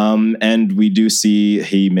 and we do see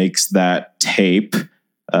he makes that tape, which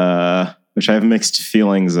I have mixed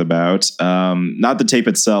feelings about. Not the tape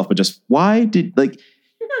itself, but just why did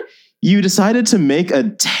you decided to make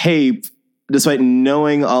a tape despite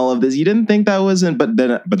knowing all of this? You didn't think that wasn't, but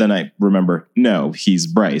then I remember, no, he's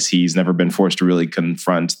Bryce. He's never been forced to really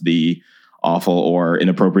confront the awful or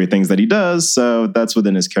inappropriate things that he does. So that's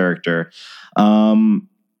within his character. And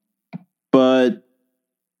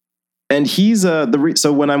he's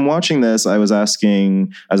so when I'm watching this, I was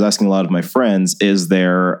asking a lot of my friends, is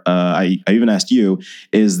there, I even asked you,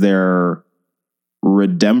 is there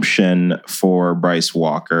redemption for Bryce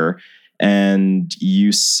Walker? And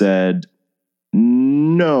you said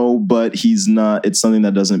no, but he's not, it's something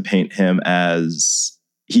that doesn't paint him as,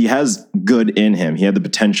 he has good in him. He had the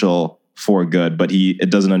potential for good, but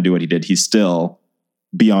it doesn't undo what he did. He's still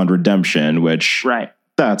beyond redemption, which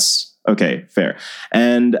that's okay, fair.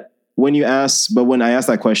 And when I ask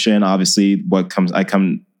that question, obviously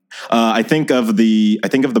I think of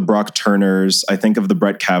the Brock Turners, I think of the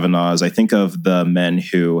Brett Kavanaughs, I think of the men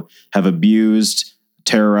who have abused,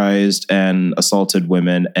 terrorized, and assaulted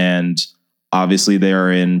women, and obviously they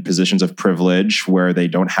are in positions of privilege where they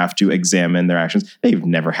don't have to examine their actions. They've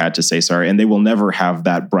never had to say sorry, and they will never have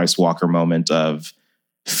that Bryce Walker moment of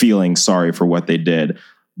feeling sorry for what they did.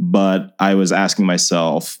 But I was asking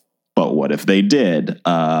myself, but what if they did?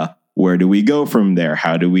 Where do we go from there?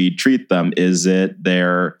 How do we treat them? Is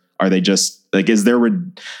there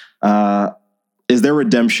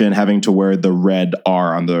redemption having to wear the red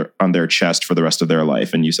R on their chest for the rest of their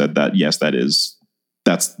life? And you said that, yes,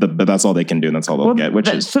 that's all they can do, and that's all they'll get.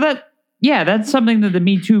 That's something that the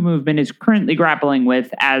Me Too movement is currently grappling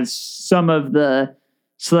with, as some of the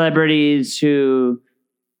celebrities who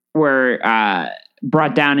were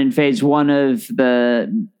brought down in phase one of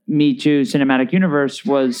the Me Too cinematic universe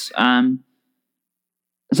was some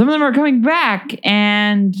of them are coming back,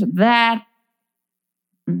 and that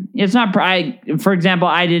it's not. For example,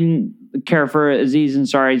 I didn't care for Aziz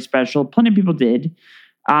Ansari's special. Plenty of people did.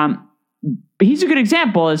 But he's a good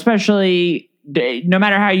example, especially no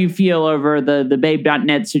matter how you feel over the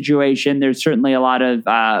Babe.net situation. There's certainly a lot of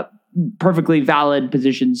perfectly valid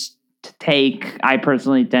positions to take. I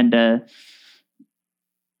personally tend to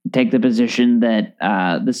take the position that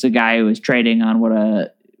this is a guy who was trading on what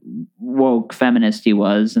a woke feminist he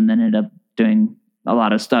was, and then ended up doing a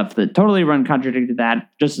lot of stuff that totally contradicted that.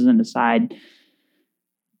 Just as an aside,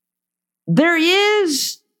 there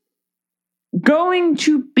is going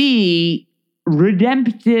to be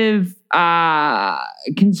redemptive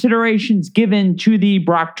considerations given to the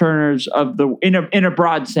Brock Turners of the in a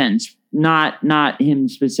broad sense, not him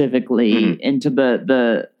specifically, into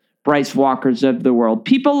the Bryce Walkers of the world.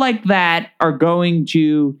 People like that are going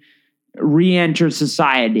to re-enter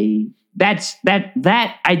society.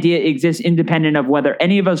 That idea exists independent of whether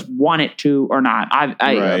any of us want it to or not.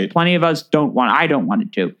 Plenty of us don't want. I don't want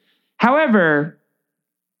it to. However,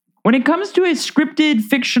 when it comes to a scripted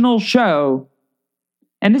fictional show,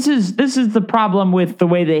 and this is the problem with the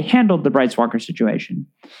way they handled the Bryce Walker situation,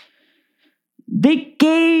 they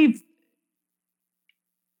gave.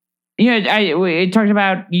 We talked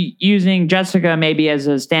about using Jessica maybe as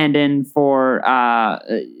a stand-in for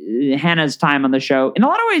Hannah's time on the show. In a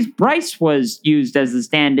lot of ways, Bryce was used as the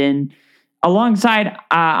stand-in alongside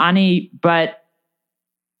Ani, but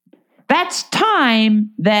that's time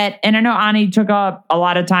that, and I know Ani took up a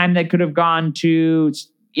lot of time that could have gone to,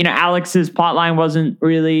 Alex's plotline wasn't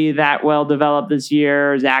really that well developed this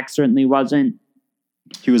year. Zach certainly wasn't.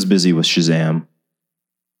 He was busy with Shazam.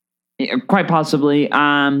 Yeah, quite possibly.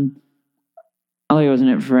 Although he wasn't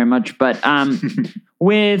in it for very much, but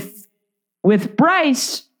with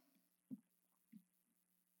Bryce,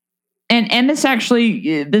 and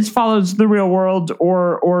this follows the real world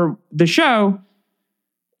or the show.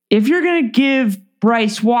 If you're going to give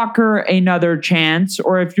Bryce Walker another chance,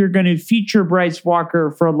 or if you're going to feature Bryce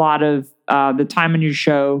Walker for a lot of the time in your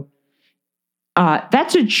show,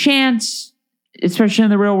 that's a chance, especially in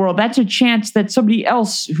the real world, that's a chance that somebody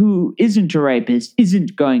else who isn't a rapist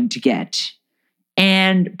isn't going to get.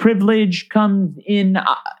 And privilege comes in,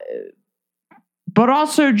 but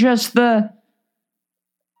also just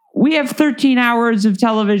we have 13 hours of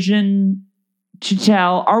television to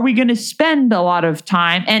tell. Are we going to spend a lot of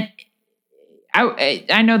time? And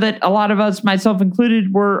I know that a lot of us, myself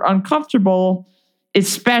included, were uncomfortable,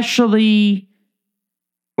 especially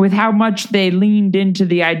with how much they leaned into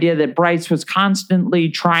the idea that Bryce was constantly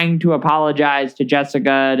trying to apologize to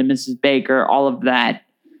Jessica, to Mrs. Baker, all of that.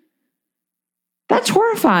 That's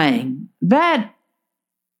horrifying. That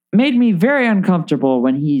made me very uncomfortable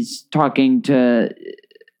when he's talking to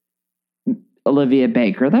Olivia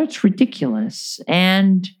Baker. That's ridiculous.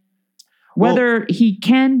 And whether he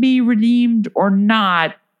can be redeemed or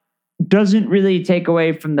not doesn't really take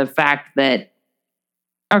away from the fact that,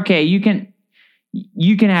 okay, you can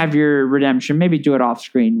have your redemption. Maybe do it off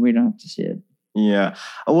screen. We don't have to see it. Yeah.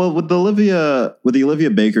 Well, with the Olivia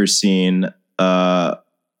Baker scene,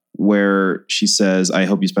 where she says, "I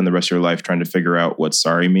hope you spend the rest of your life trying to figure out what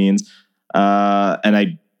sorry means,"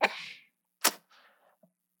 and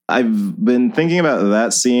I've been thinking about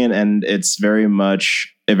that scene, and it very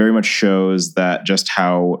much shows that just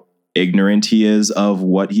how ignorant he is of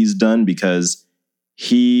what he's done, because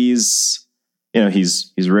he's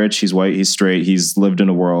rich, he's white, he's straight, he's lived in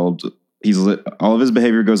a world, all of his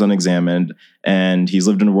behavior goes unexamined, and he's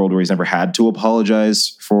lived in a world where he's never had to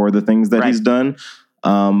apologize for the things that he's done.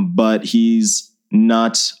 But he's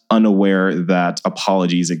not unaware that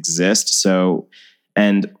apologies exist. So,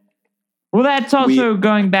 well, that's also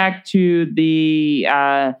going back to the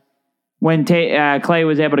when Clay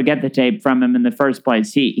was able to get the tape from him in the first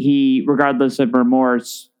place. He, regardless of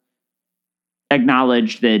remorse,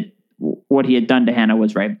 acknowledged that what he had done to Hannah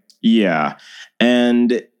was rape. Yeah,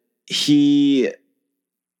 and he,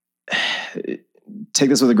 take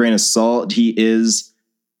this with a grain of salt, he is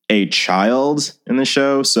a child in the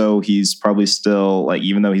show, so he's probably still, like,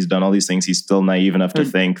 even though he's done all these things, he's still naive enough to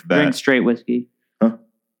think that drinks straight whiskey.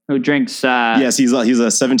 Who drinks? Yes, he's a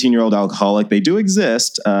 17-year-old alcoholic. They do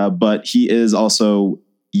exist, but he is also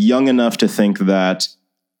young enough to think that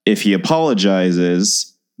if he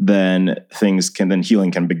apologizes, then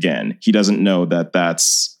healing can begin. He doesn't know that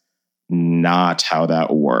that's not how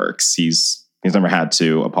that works. He's never had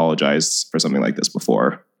to apologize for something like this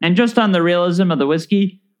before. And just on the realism of the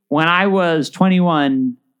whiskey, when I was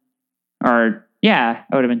 21, I would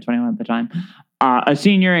have been 21 at the time, a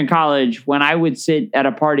senior in college, when I would sit at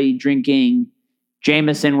a party drinking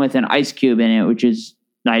Jameson with an ice cube in it, which is,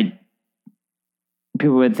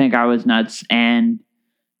 people would think I was nuts. And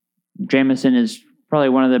Jameson is probably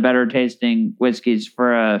one of the better tasting whiskeys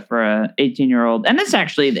for a 18-year-old. And that's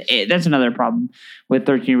another problem with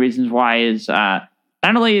 13 Reasons Why is, not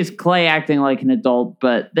only is Clay acting like an adult,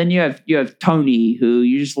 but then you have Tony, who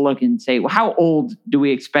you just look and say, well, how old do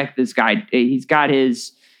we expect this guy? He's got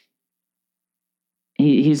he's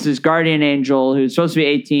this guardian angel who's supposed to be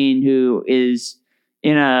 18, who is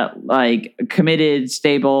in a committed,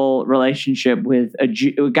 stable relationship with a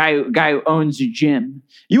guy who owns a gym.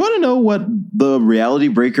 You want to know what the reality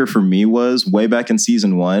breaker for me was way back in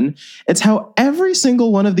season 1? It's how every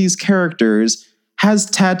single one of these characters has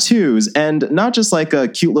tattoos, and not just like a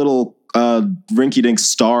cute little rinky-dink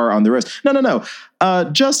star on the wrist. No.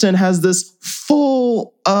 Justin has this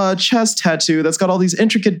full chest tattoo that's got all these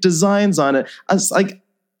intricate designs on it.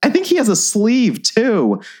 I think he has a sleeve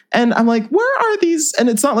too. And I'm like, where are these? And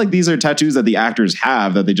it's not like these are tattoos that the actors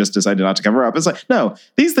have that they just decided not to cover up. It's like, no,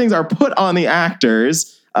 these things are put on the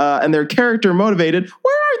actors and they're character motivated.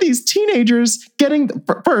 Where are these teenagers getting,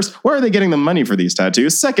 first, where are they getting the money for these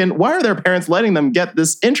tattoos? Second, why are their parents letting them get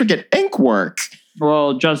this intricate ink work?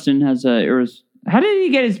 Well, Justin has how did he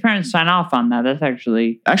get his parents to sign off on that? That's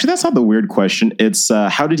actually, that's not the weird question. It's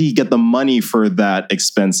how did he get the money for that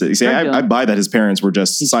expenses? See, I buy that his parents were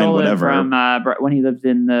just signed whatever. From when he lived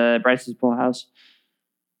in the Bryce's pool house.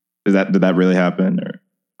 Did that really happen? Or?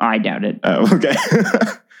 I doubt it. Oh, okay.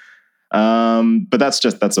 But that's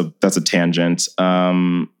a tangent.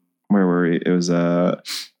 Where were we? It was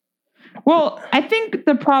Well, I think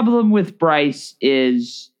the problem with Bryce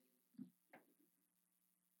is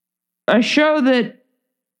a show that,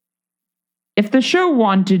 if the show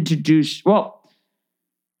wanted to do, well,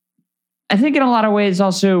 I think in a lot of ways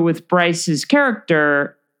also with Bryce's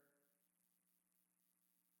character,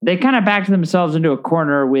 they kind of backed themselves into a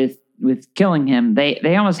corner with killing him.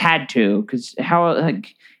 They almost had to, because how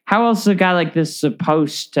else is a guy like this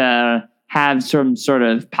supposed to have some sort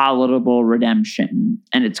of palatable redemption.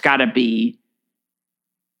 And it's got to be,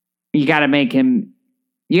 you got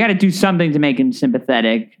to do something to make him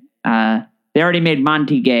sympathetic. They already made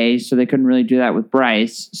Monty gay, so they couldn't really do that with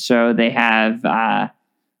Bryce. So they have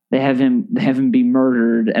him be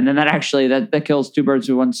murdered, and then that kills two birds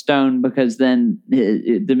with one stone, because then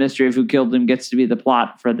the mystery of who killed him gets to be the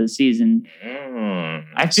plot for the season.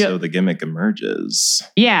 So the gimmick emerges.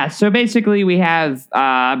 Yeah. So basically, we have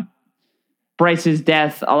Bryce's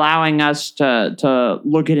death allowing us to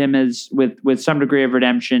look at him as with some degree of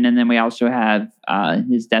redemption, and then we also have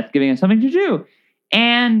his death giving us something to do.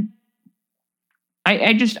 And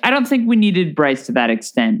I don't think we needed Bryce to that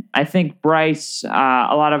extent. I think Bryce, a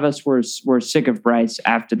lot of us were sick of Bryce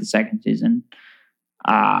after the second season.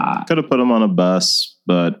 Could have put him on a bus,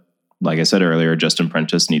 but like I said earlier, Justin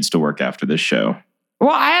Prentice needs to work after this show.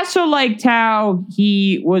 Well, I also liked how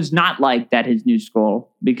he was not liked at his new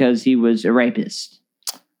school because he was a rapist.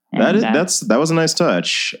 And that was a nice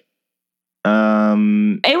touch. It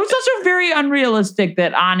was also very unrealistic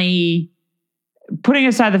that Ani, putting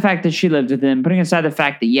aside the fact that she lived with him, putting aside the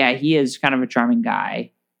fact that, yeah, he is kind of a charming guy,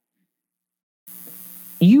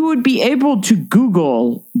 you would be able to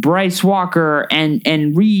Google Bryce Walker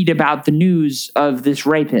and read about the news of this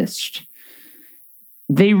rapist.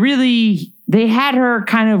 They had her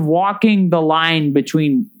kind of walking the line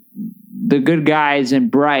between the good guys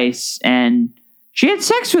and Bryce, and she had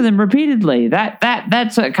sex with him repeatedly.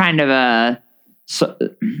 That's kind of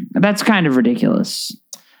ridiculous.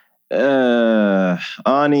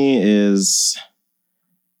 Ani is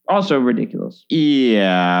also ridiculous.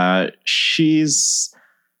 Yeah, she's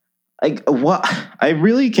like, what? I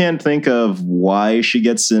really can't think of why she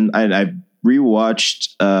gets in. I've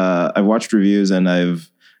rewatched, I've watched reviews, and I've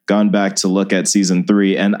gone back to look at season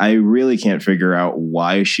 3, and I really can't figure out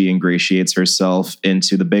why she ingratiates herself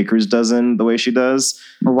into the baker's dozen the way she does,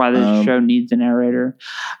 or why this show needs a narrator.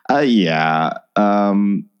 Yeah.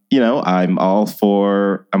 I'm all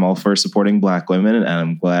for supporting Black women, and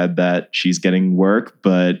I'm glad that she's getting work.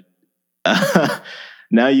 But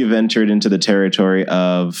now you've entered into the territory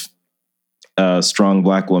of a strong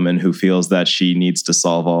Black woman who feels that she needs to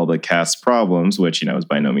solve all the cast's problems, which, is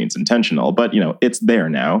by no means intentional, but, it's there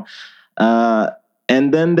now.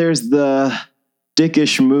 And then there's the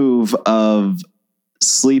dickish move of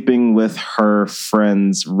sleeping with her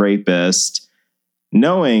friend's rapist,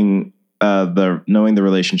 knowing the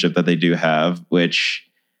relationship that they do have, which,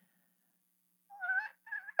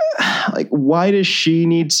 like, why does she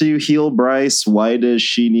need to heal Bryce? Why does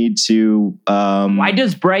she need to why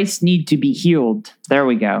does Bryce need to be healed? There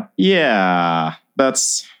we go. Yeah,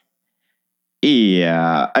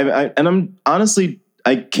 I'm honestly,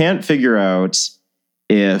 I can't figure out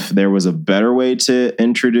if there was a better way to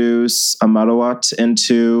introduce Amadawat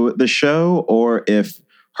into the show, or if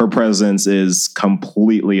her presence is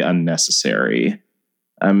completely unnecessary.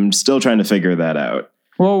 I'm still trying to figure that out.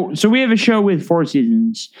 Well, so we have a show with 4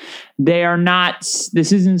 seasons.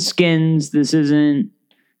 This isn't Skins.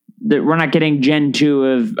 We're not getting Gen 2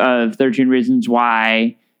 of 13 Reasons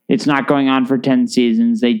Why. It's not going on for 10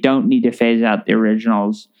 seasons. They don't need to phase out the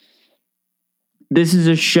originals. This is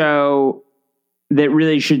a show that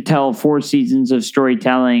really should tell 4 seasons of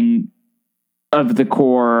storytelling of the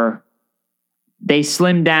core. They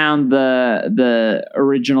slimmed down the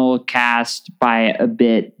original cast by a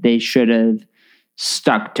bit. They should have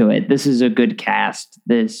stuck to it. This is a good cast.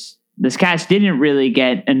 This cast didn't really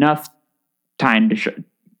get enough time to show.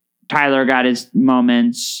 Tyler got his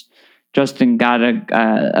moments. Justin got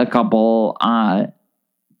a couple.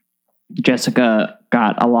 Jessica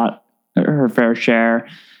got a lot, her fair share.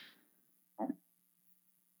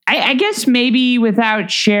 I guess maybe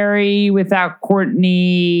without Sherry, without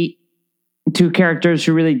Courtney, 2 characters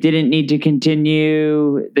who really didn't need to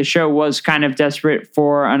continue. The show was kind of desperate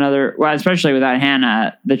for another, well, especially without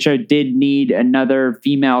Hannah. The show did need another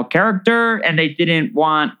female character, and they didn't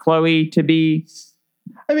want Chloe to be.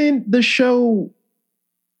 I mean, the show,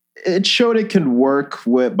 it showed it can work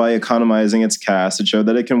by economizing its cast. It showed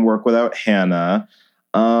that it can work without Hannah.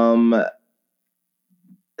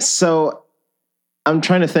 So I'm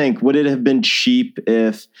trying to think, would it have been cheap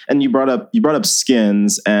if, and you brought up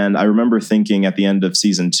Skins, and I remember thinking at the end of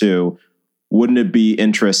season 2, wouldn't it be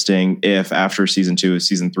interesting if after season 2,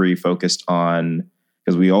 season 3 focused on,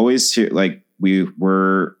 because we always hear, like, we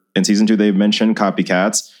were in season 2, they mentioned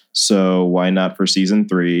copycats. So why not for season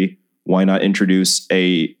 3? Why not introduce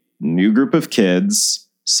a new group of kids?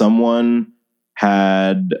 Someone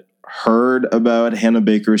had heard about Hannah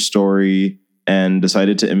Baker's story and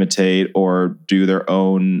decided to imitate or do their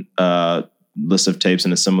own list of tapes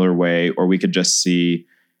in a similar way, or we could just see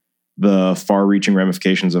the far-reaching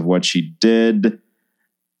ramifications of what she did,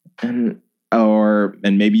 and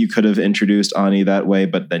maybe you could have introduced Ani that way,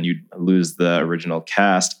 but then you'd lose the original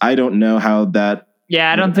cast. I don't know how that.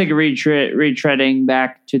 Yeah, I don't think retreading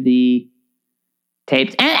back to the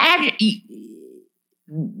tapes, and actually,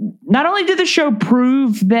 not only did the show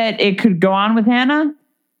prove that it could go on with Hannah,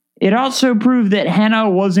 it also proved that Hannah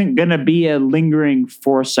wasn't going to be a lingering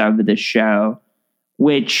force of the show,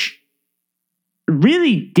 which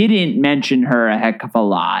really didn't mention her a heck of a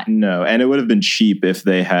lot. No, and it would have been cheap if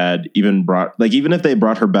they had even if they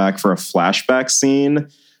brought her back for a flashback scene.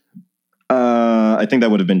 I think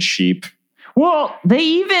that would have been cheap. Well, they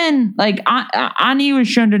even, Ani was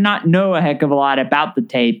shown to not know a heck of a lot about the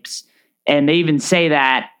tapes, and they even say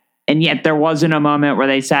that, and yet there wasn't a moment where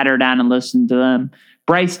they sat her down and listened to them.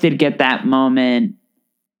 Bryce did get that moment.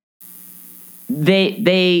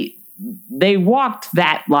 They walked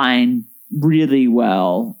that line really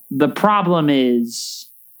well. The problem is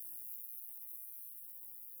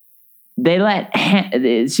they let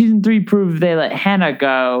season 3 prove they let Hannah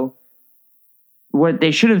go. What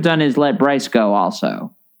they should have done is let Bryce go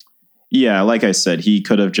also. Yeah, like I said, he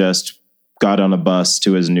could have just got on a bus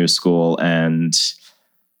to his new school and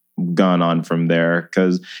gone on from there.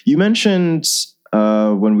 Because you mentioned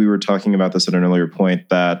when we were talking about this at an earlier point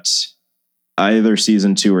that either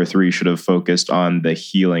season 2 or 3 should have focused on the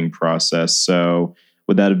healing process. So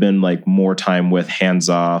would that have been like more time with hands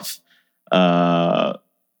off and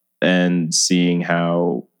seeing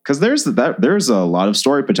how, because there's a lot of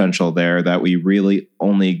story potential there that we really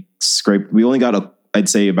only scraped. We only got I'd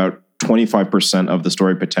say about 25% of the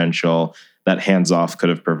story potential that Hands Off could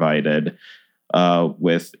have provided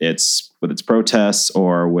with its protests,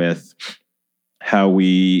 or with how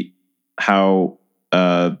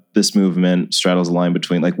this movement straddles the line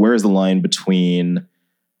between, like, where is the line between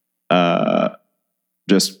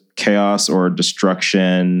just chaos or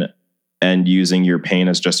destruction and using your pain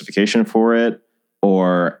as justification for it,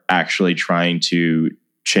 or actually trying to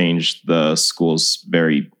change the school's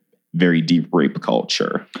very, very deep rape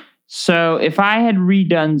culture. So if I had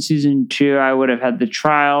redone season 2, I would have had the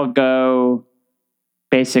trial go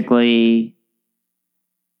basically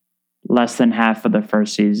less than half of the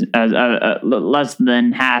first season, less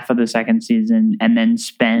than half of the second season, and then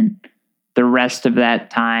spent the rest of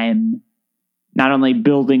that time not only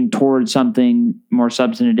building towards something more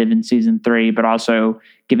substantive in season 3, but also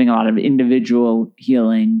giving a lot of individual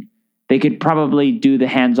healing. They could probably do the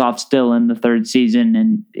Hands Off still in the 3rd season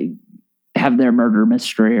and have their murder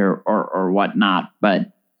mystery or whatnot,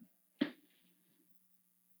 but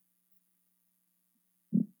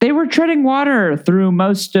they were treading water through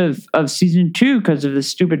most of season 2 because of the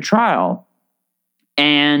stupid trial.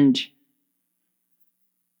 And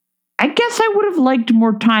I guess I would have liked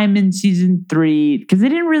more time in season 3, because they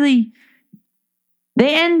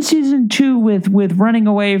end season 2 with running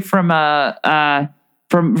away from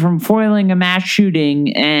from foiling a mass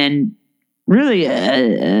shooting, and really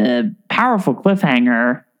a powerful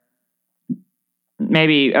cliffhanger.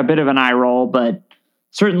 Maybe a bit of an eye roll, but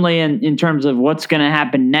certainly in terms of what's going to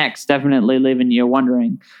happen next, definitely leaving you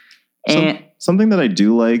wondering. And something that I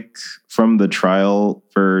do like from the trial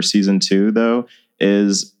for season 2, though,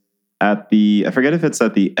 is I forget if it's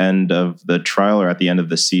at the end of the trial or at the end of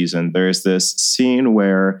the season, there's this scene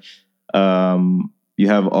where you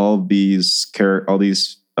have all these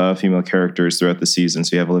female characters throughout the season.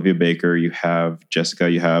 So you have Olivia Baker, you have Jessica,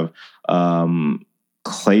 you have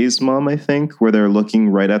Clay's mom, I think, where they're looking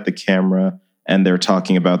right at the camera and they're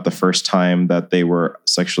talking about the first time that they were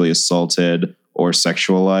sexually assaulted or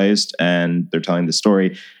sexualized, and they're telling the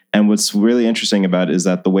story. And what's really interesting about it is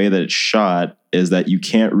that the way that it's shot is that you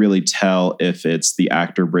can't really tell if it's the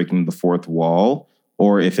actor breaking the fourth wall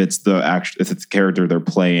or if it's the character they're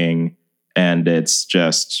playing and it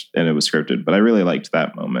was scripted. But I really liked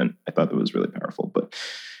that moment. I thought that was really powerful. But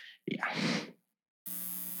yeah,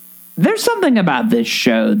 there's something about this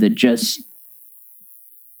show that just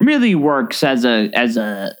really works I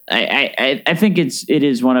think it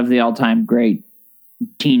is one of the all-time great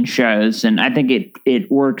teen shows, and I think it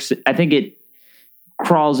works. I think it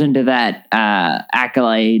crawls into that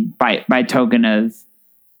accolade by token of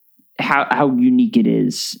how unique it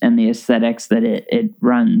is, and the aesthetics that it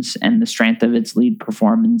runs, and the strength of its lead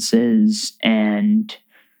performances, and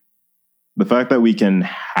the fact that we can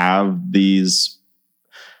have these.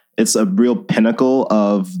 It's a real pinnacle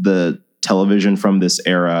of the television from this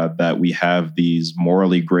era that we have these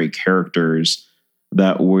morally great characters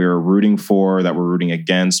that we're rooting for, that we're rooting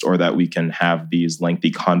against, or that we can have these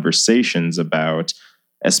lengthy conversations about,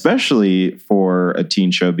 especially for a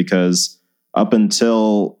teen show, because up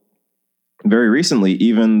until very recently,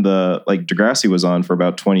 even Degrassi was on for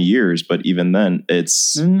about 20 years, but even then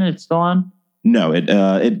Isn't it still on? No, it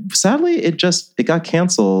sadly it got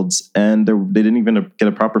canceled, and they didn't even get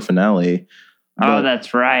a proper finale. Oh,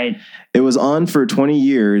 that's right. It was on for 20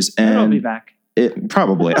 years, and it'll be back. It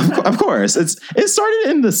probably, of course, it started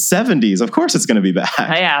in the 70s. Of course, it's going to be back.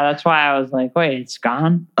 Yeah, that's why I was like, wait, it's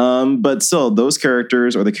gone. But still, those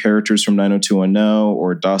characters, or the characters from 90210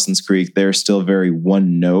 or Dawson's Creek, they're still very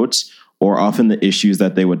one note. Or often the issues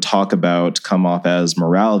that they would talk about come off as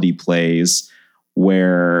morality plays,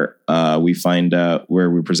 where we find out where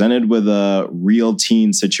we're presented with a real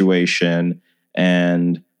teen situation,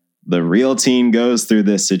 and the real teen goes through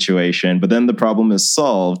this situation, but then the problem is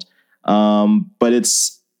solved. But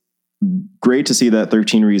it's great to see that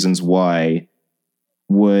 13 Reasons Why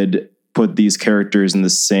would put these characters in the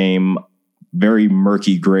same very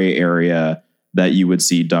murky gray area that you would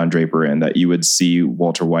see Don Draper in, that you would see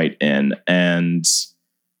Walter White in. And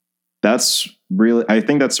that's really, I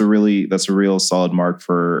think that's a real solid mark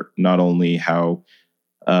for not only how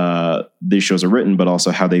these shows are written, but also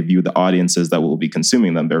how they view the audiences that will be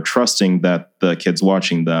consuming them. They're trusting that the kids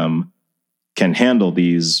watching them can handle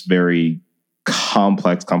these very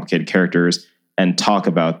complex, complicated characters and talk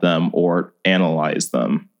about them or analyze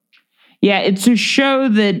them. Yeah, it's a show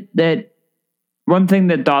that one thing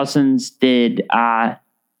that Dawson's did,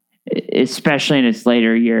 especially in its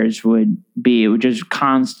later years, would just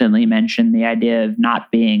constantly mention the idea of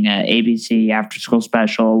not being a ABC after school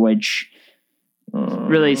special, which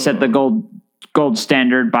really set the gold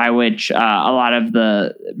standard by which a lot of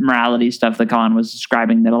the morality stuff that Colin was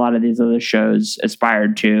describing that a lot of these other shows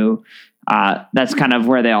aspired to. That's kind of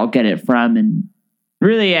where they all get it from. And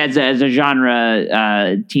really as a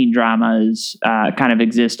genre, teen dramas kind of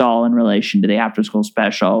exist all in relation to the after school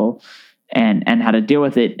special and how to deal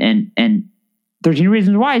with it. And 13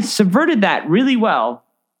 Reasons Why subverted that really well.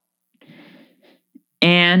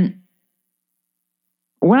 And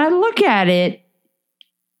when I look at it,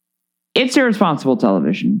 it's irresponsible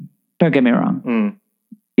television. Don't get me wrong.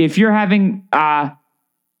 If you're having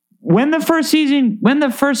when the first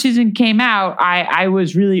season came out, I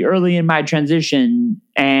was really early in my transition,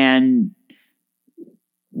 and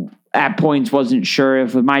at points wasn't sure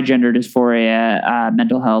if with my gender dysphoria,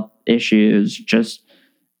 mental health issues, just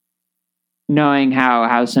knowing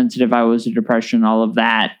how sensitive I was to depression, all of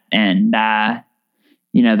that, and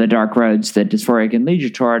the dark roads that dysphoria can lead you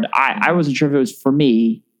toward. I wasn't sure if it was for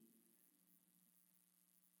me.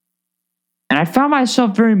 And I found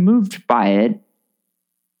myself very moved by it.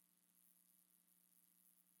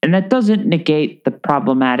 And that doesn't negate the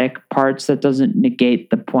problematic parts. That doesn't negate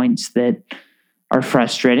the points that are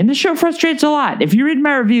frustrating. The show frustrates a lot. If you read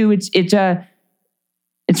my review, it's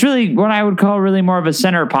really what I would call really more of a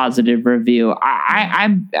center positive review.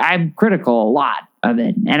 I'm critical a lot of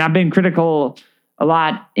it. And I've been critical a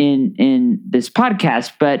lot in this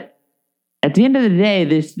podcast, but at the end of the day,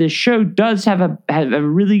 this show does have a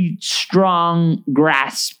really strong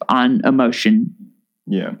grasp on emotion,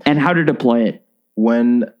 and how to deploy it.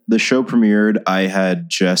 When the show premiered, I had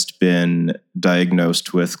just been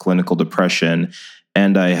diagnosed with clinical depression,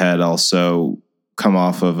 and I had also come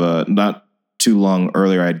off of not too long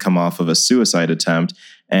earlier, I'd come off of a suicide attempt.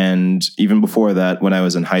 And even before that, when I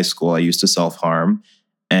was in high school, I used to self-harm.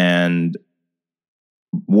 And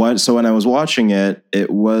so when I was watching it,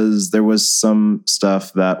 there was some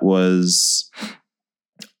stuff that was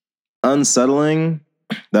unsettling,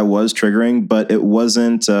 that was triggering, but it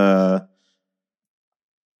wasn't, for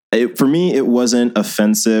me, it wasn't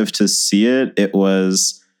offensive to see it. It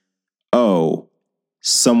was,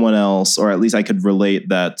 someone else, or at least I could relate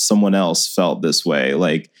that someone else felt this way.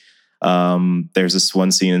 Like, there's this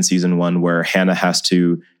one scene in season 1 where Hannah has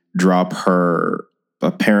to drop her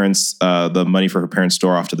parents, the money for her parents'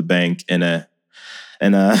 store off to the bank and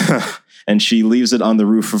she leaves it on the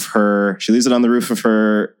roof of her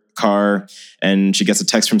car, and she gets a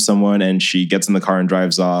text from someone, and she gets in the car and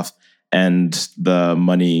drives off, and the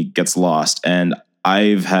money gets lost. And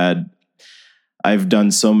I've done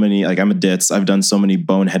so many, like, I'm a ditz. I've done so many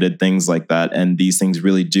boneheaded things like that. And these things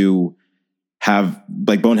really do have,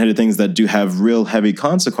 like, boneheaded things that do have real heavy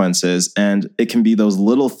consequences. And it can be those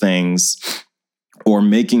little things, or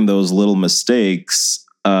making those little mistakes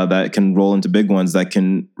that can roll into big ones that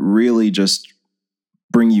can really just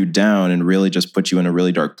bring you down and really just put you in a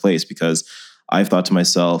really dark place. Because I've thought to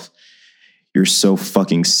myself, you're so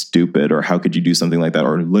fucking stupid, or how could you do something like that?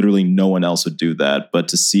 Or literally no one else would do that. But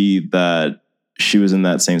to see that she was in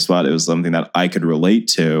that same spot, it was something that I could relate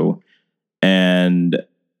to. And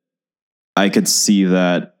I could see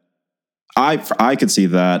that I could see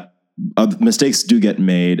that mistakes do get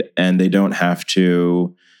made, and they don't have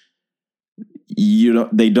to.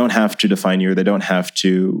 They don't have to define you, or they don't have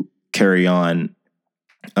to carry on.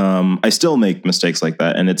 I still make mistakes like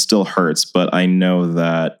that, and it still hurts, but I know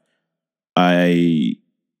that I'm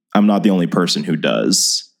not the only person who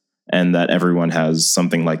does, and that everyone has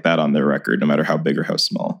something like that on their record, no matter how big or how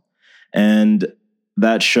small. And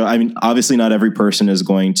that show, I mean, obviously not every person is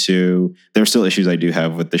going to, there are still issues I do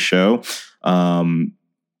have with the show.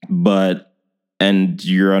 And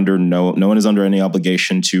you're under no one is under any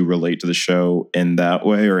obligation to relate to the show in that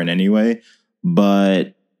way or in any way.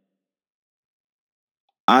 But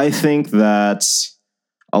I think that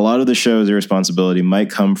a lot of the show's irresponsibility might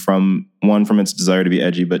come from, one, from its desire to be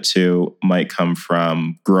edgy, but two, might come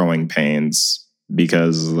from growing pains,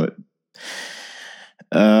 because what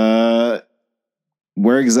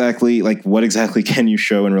exactly can you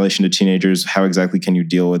show in relation to teenagers? How exactly can you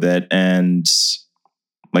deal with it? And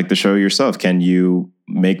like the show yourself, can you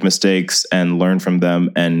make mistakes and learn from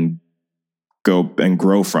them and go and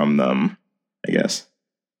grow from them, I guess.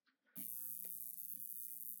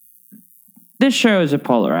 This show is a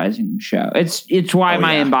polarizing show. It's why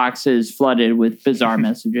my inbox is flooded with bizarre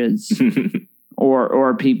messages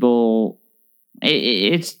or people.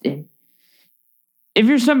 If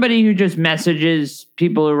you're somebody who just messages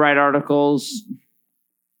people who write articles,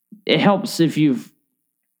 it helps if you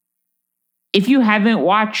haven't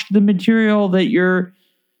watched the material that you're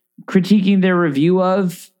critiquing their review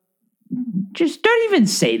of. Just don't even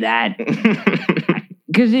say that.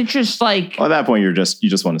 Because it's just like... Well, at that point, you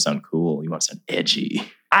just want to sound cool. You want to sound edgy.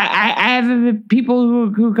 I have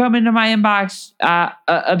people who come into my inbox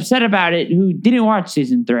upset about it who didn't watch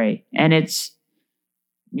season 3. And it's...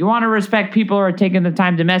 You want to respect people who are taking the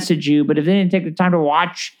time to message you, but if they didn't take the time to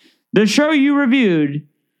watch the show you reviewed...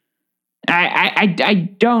 I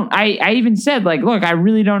don't... I even said, like, look, I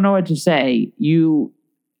really don't know what to say. There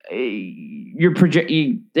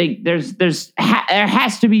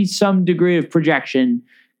has to be some degree of projection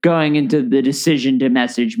going into the decision to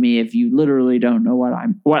message me if you literally don't know what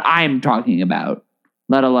I'm talking about,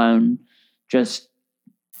 let alone just...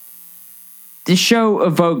 This show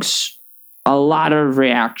evokes a lot of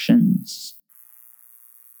reactions,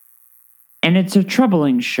 and it's a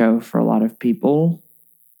troubling show for a lot of people.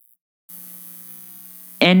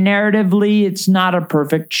 And narratively, it's not a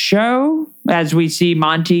perfect show. As we see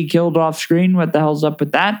Monty killed off screen. What the hell's up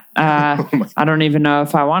with that? I don't even know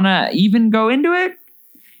if I want to even go into it.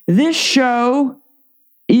 This show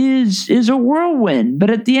is a whirlwind.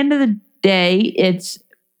 But at the end of the day, it's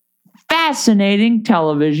fascinating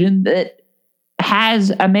television that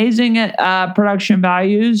has amazing production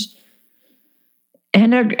values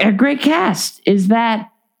and a great cast. Is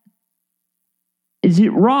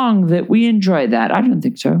it wrong that we enjoy that? I don't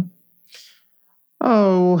think so.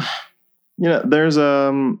 Oh, there's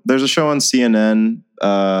a show on CNN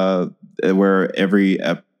where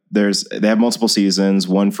they have multiple seasons,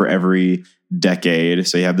 one for every decade.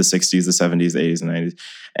 So you have the 60s, the 70s, the 80s, and 90s.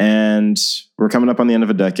 And we're coming up on the end of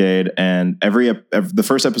a decade. And the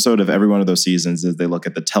first episode of every one of those seasons is they look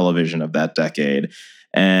at the television of that decade.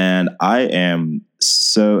 And the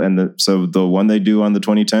one they do on the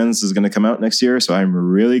 2010s is going to come out next year. So I'm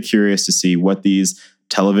really curious to see what these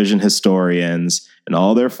television historians and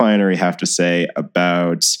all their finery have to say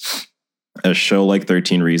about a show like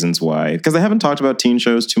 13 Reasons Why, because they haven't talked about teen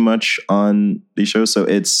shows too much on these shows. So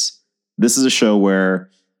this is a show where,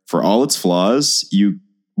 for all its flaws, you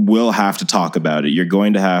will have to talk about it. You're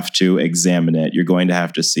going to have to examine it. You're going to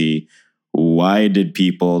have to see, why did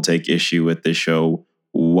people take issue with this show?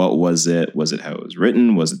 What was it? Was it how it was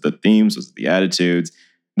written? Was it the themes? Was it the attitudes?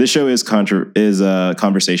 This show is a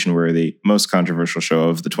conversation-worthy, most controversial show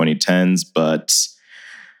of the 2010s, but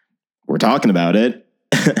we're talking about it.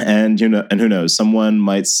 And who knows? Someone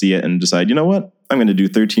might see it and decide, you know what? I'm going to do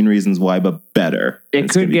 13 Reasons Why, but better. It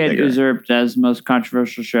could get usurped as most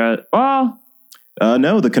controversial show. Well,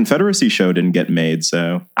 no, the Confederacy show didn't get made,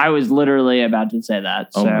 so... I was literally about to say that.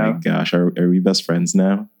 Oh my gosh, are we best friends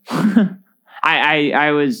now?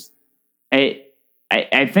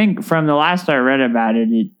 I think from the last I read about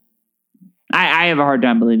it, I have a hard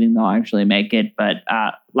time believing they'll actually make it, but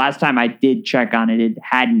last time I did check on it, it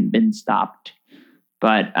hadn't been stopped.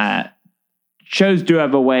 But shows do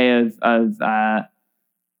have a way of that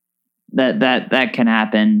can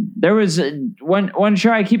happen. There was one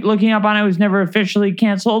show I keep looking up on. It was never officially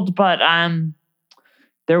canceled, but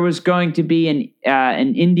there was going to be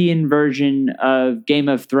an Indian version of Game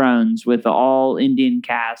of Thrones with the all Indian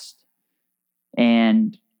cast,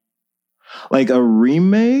 and Like a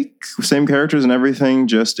remake, same characters and everything,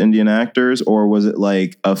 just Indian actors, or was it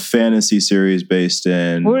like a fantasy series based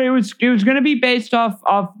in? Well, it was going to be based off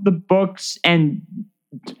the books, and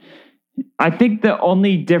I think the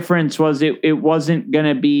only difference was it wasn't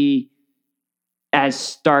going to be as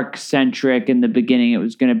Stark centric in the beginning. It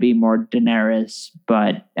was going to be more Daenerys,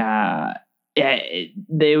 but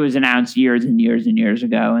it was announced years and years and years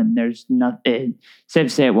ago, and there's nothing safe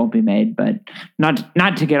to say it won't be made. But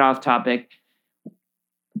not to get off topic.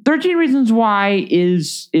 13 Reasons Why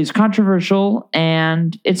is controversial,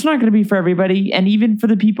 and it's not going to be for everybody, and even for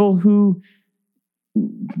the people who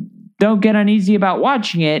don't get uneasy about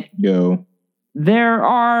watching it. There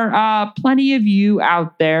are plenty of you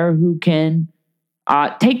out there who can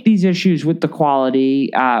take these issues with the quality,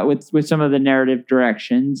 with some of the narrative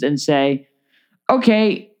directions, and say,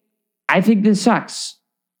 okay, I think this sucks.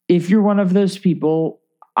 If you're one of those people,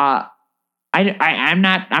 I'm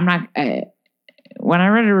not. When I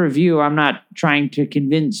read a review, I'm not trying to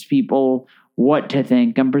convince people what to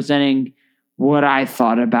think. I'm presenting what I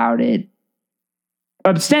thought about it,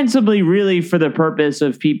 ostensibly, really for the purpose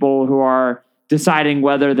of people who are deciding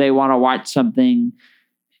whether they want to watch something,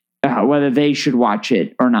 whether they should watch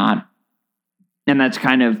it or not. And that's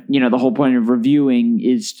kind of, the whole point of reviewing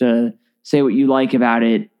is to say what you like about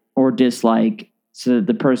it or dislike, so that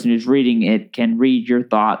the person who's reading it can read your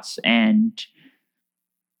thoughts and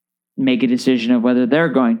make a decision of whether they're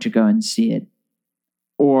going to go and see it,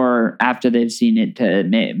 or after they've seen it to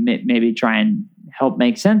maybe try and help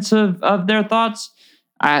make sense of their thoughts.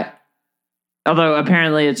 Although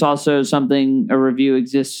apparently it's also something, a review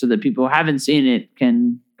exists so that people who haven't seen it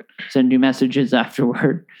can send you messages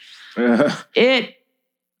afterward.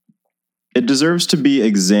 It deserves to be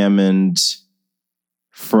examined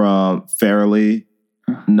from fairly,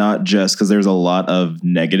 not just because there's a lot of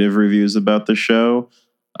negative reviews about the show.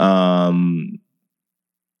 But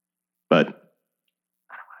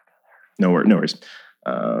no worries.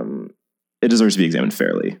 It deserves to be examined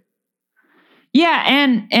fairly. Yeah,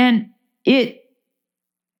 and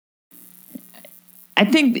I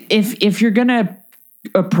think if you're gonna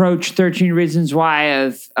approach 13 Reasons Why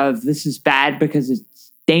of this is bad because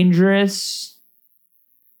it's dangerous,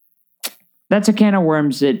 that's a can of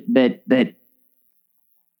worms that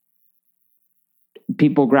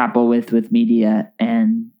people grapple with media.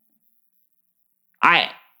 And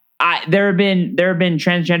there have been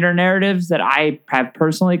transgender narratives that I have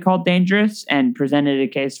personally called dangerous and presented a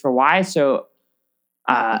case for why. So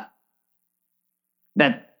that,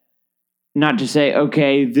 not to say,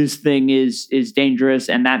 okay, this thing is dangerous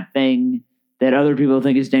and that thing that other people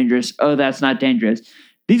think is dangerous, oh, that's not dangerous.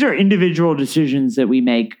 These are individual decisions that we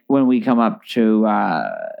make when we come up to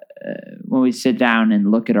when we sit down and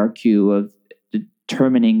look at our queue of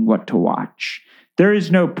determining what to watch. There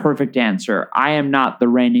is no perfect answer. I am not the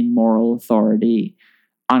reigning moral authority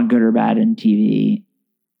on good or bad in TV,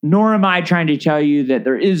 nor am I trying to tell you that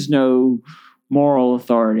there is no moral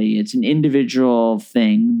authority. It's an individual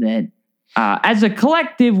thing that, as a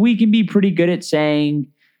collective, we can be pretty good at saying,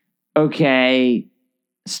 okay,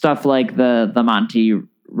 stuff like the Monty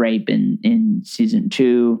rape in season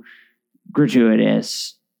 2,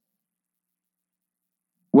 gratuitous,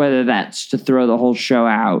 whether that's to throw the whole show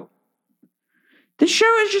out. The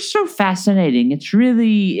show is just so fascinating. It's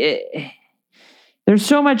really, there's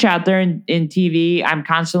so much out there in TV. I'm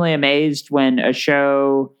constantly amazed when a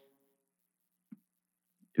show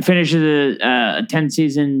finishes a 10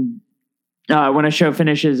 season, when a show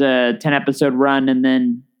finishes a 10 episode run and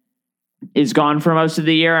then is gone for most of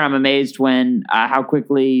the year. I'm amazed when how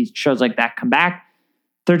quickly shows like that come back.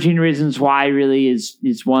 13 Reasons Why really is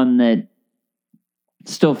one that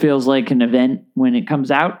still feels like an event when it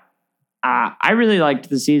comes out. I really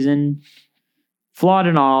liked the season, flawed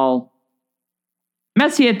and all,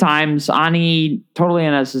 messy at times. Ani, totally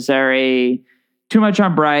unnecessary, too much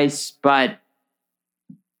on Bryce, but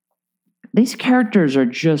these characters are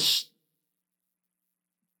just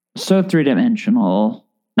so three-dimensional.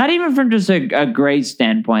 Not even from just a gray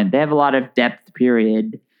standpoint. They have a lot of depth,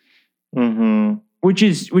 period. Mm-hmm. Which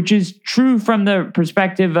is true from the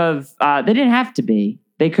perspective of they didn't have to be.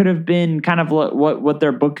 They could have been kind of what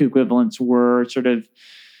their book equivalents were, sort of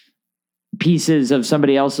pieces of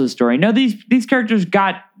somebody else's story. No, these characters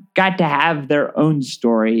got to have their own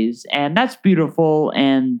stories, and that's beautiful.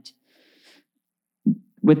 And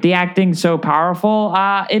with the acting so powerful,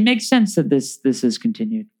 it makes sense that this is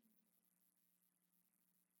continued.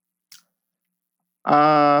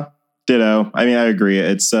 Ditto. I mean, I agree.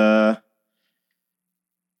 I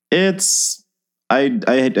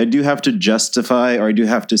do have to justify, or I do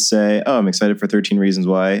have to say, oh, I'm excited for 13 Reasons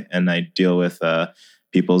Why, and I deal with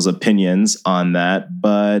people's opinions on that,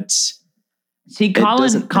 but see,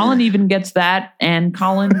 Colin even gets that, and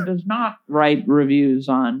Colin does not write reviews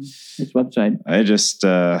on his website. I just,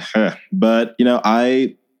 but you know,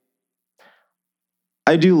 I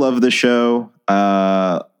do love the show.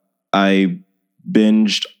 I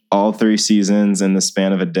binged all 3 seasons in the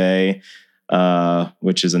span of a day,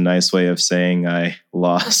 which is a nice way of saying I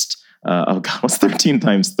lost. What's 13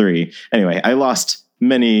 times 3? Anyway, I lost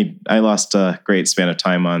a great span of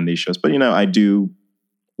time on these shows, but you know, I do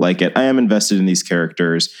like it. I am invested in these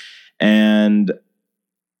characters, and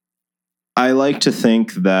I like to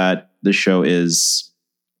think that the show is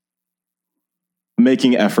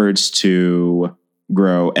making efforts to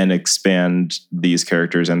grow and expand these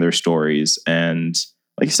characters and their stories. And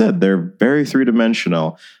like you said, they're very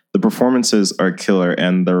 3-dimensional. The performances are killer,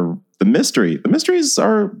 and the mysteries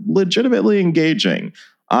are legitimately engaging.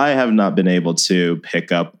 I have not been able to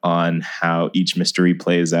pick up on how each mystery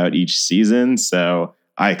plays out each season, so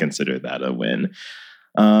I consider that a win.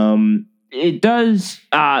 It does.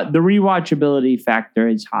 The rewatchability factor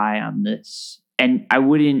is high on this, and I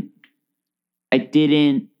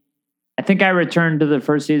think I returned to the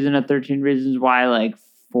first season of 13 Reasons Why like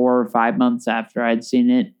 4 or 5 months after I'd seen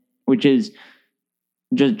it, which is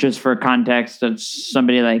just for context of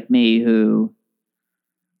somebody like me who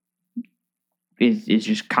is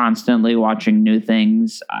just constantly watching new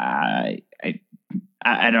things. I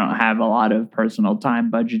don't have a lot of personal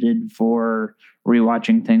time budgeted for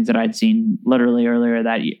rewatching things that I'd seen literally earlier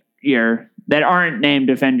that year that aren't named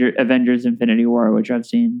Avengers Infinity War, which I've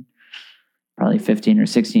seen probably 15 or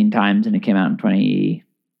 16 times, and it came out in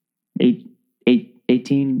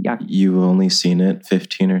 2018. Yeah. You've only seen it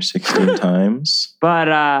 15 or 16 times?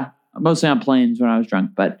 But mostly on planes when I was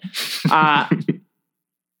drunk. But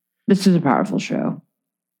this is a powerful show.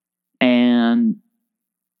 And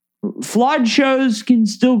flawed shows can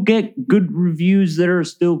still get good reviews that are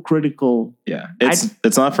still critical. Yeah.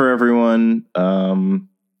 It's not for everyone.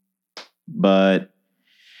 But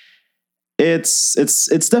it's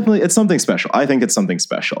definitely something special. I think it's something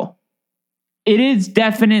special. It is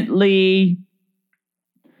definitely.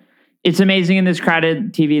 It's amazing in this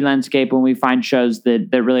crowded TV landscape when we find shows that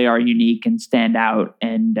really are unique and stand out.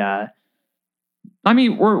 And I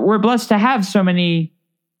mean, we're blessed to have so many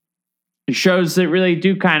shows that really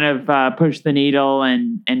do kind of push the needle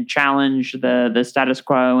and challenge the status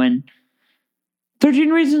quo. And 13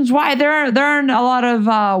 Reasons Why there aren't a lot of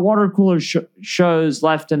water cooler shows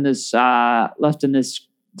left in this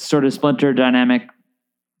sort of splintered dynamic,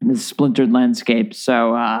 this splintered landscape.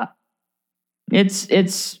 So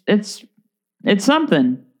it's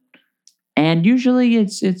something, and usually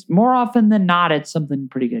it's more often than not it's something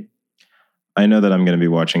pretty good. I know that I'm going to be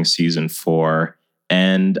watching season 4,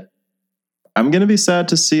 and I'm going to be sad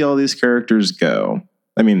to see all these characters go.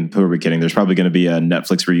 I mean, who are we kidding? There's probably going to be a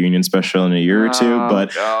Netflix reunion special in a year or two,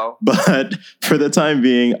 but for the time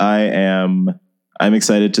being, I'm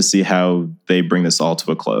excited to see how they bring this all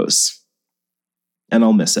to a close, and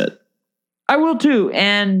I'll miss it. I will too,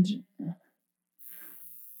 and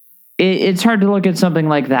it's hard to look at something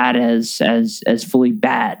like that as fully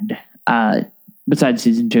bad. Besides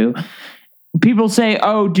season 2, people say,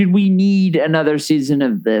 "Oh, did we need another season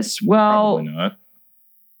of this?" Well, probably not.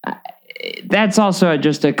 That's also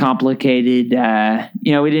just a complicated.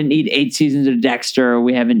 We didn't need 8 seasons of Dexter.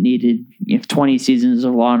 We haven't needed 20 seasons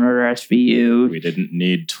of Law and Order SVU. We didn't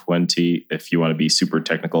need 20. If you want to be super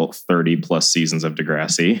technical, 30 plus seasons of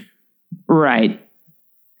Degrassi. Right.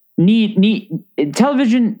 Need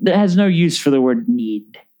television has no use for the word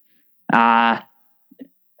need. I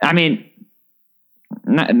mean,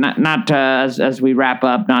 not to, as we wrap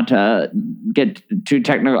up, not to get too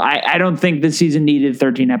technical. I don't think this season needed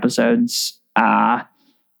 13 episodes. No,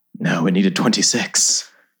 it needed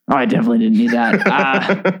 26. Oh, I definitely didn't need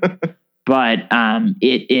that. But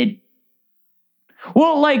it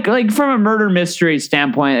well, like from a murder mystery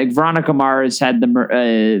standpoint, like Veronica Mars had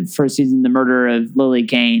the first season, the murder of Lily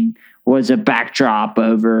Kane was a backdrop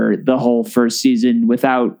over the whole first season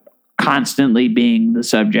without constantly being the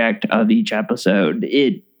subject of each episode.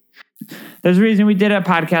 There's a reason we did a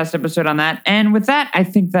podcast episode on that. And with that, I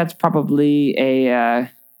think that's probably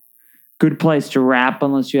a good place to wrap,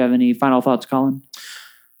 unless you have any final thoughts, Colin.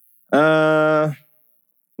 No,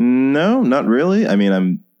 not really. I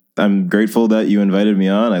mean, I'm grateful that you invited me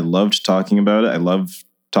on. I loved talking about it. I love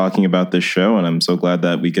talking about this show, and I'm so glad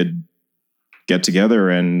that we could get together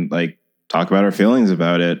and talk about our feelings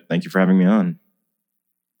about it. Thank you for having me on.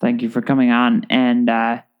 Thank you for coming on. And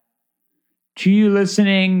to you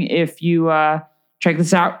listening, if you check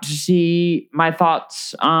this out to see my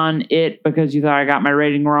thoughts on it because you thought I got my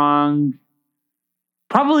rating wrong,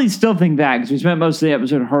 probably still think that because we spent most of the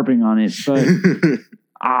episode harping on it. But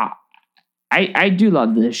I do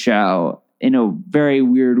love this show in a very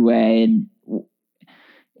weird way. And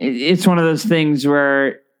it's one of those things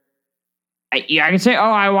where I can say,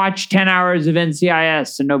 oh, I watched 10 hours of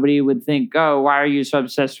NCIS, and nobody would think, oh, why are you so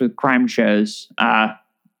obsessed with crime shows? I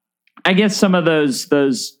guess some of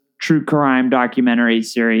those true crime documentary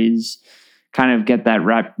series kind of get that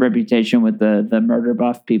reputation with the murder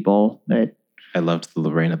buff people. That I loved the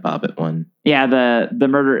Lorena Bobbitt one. Yeah, the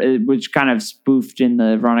murder, which kind of spoofed in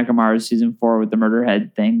the Veronica Mars season 4 with the murder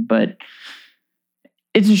head thing, but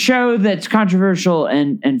it's a show that's controversial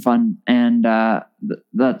and fun, and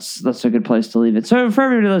that's a good place to leave it. So for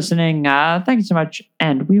everybody listening, thank you so much,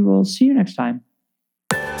 and we will see you next time.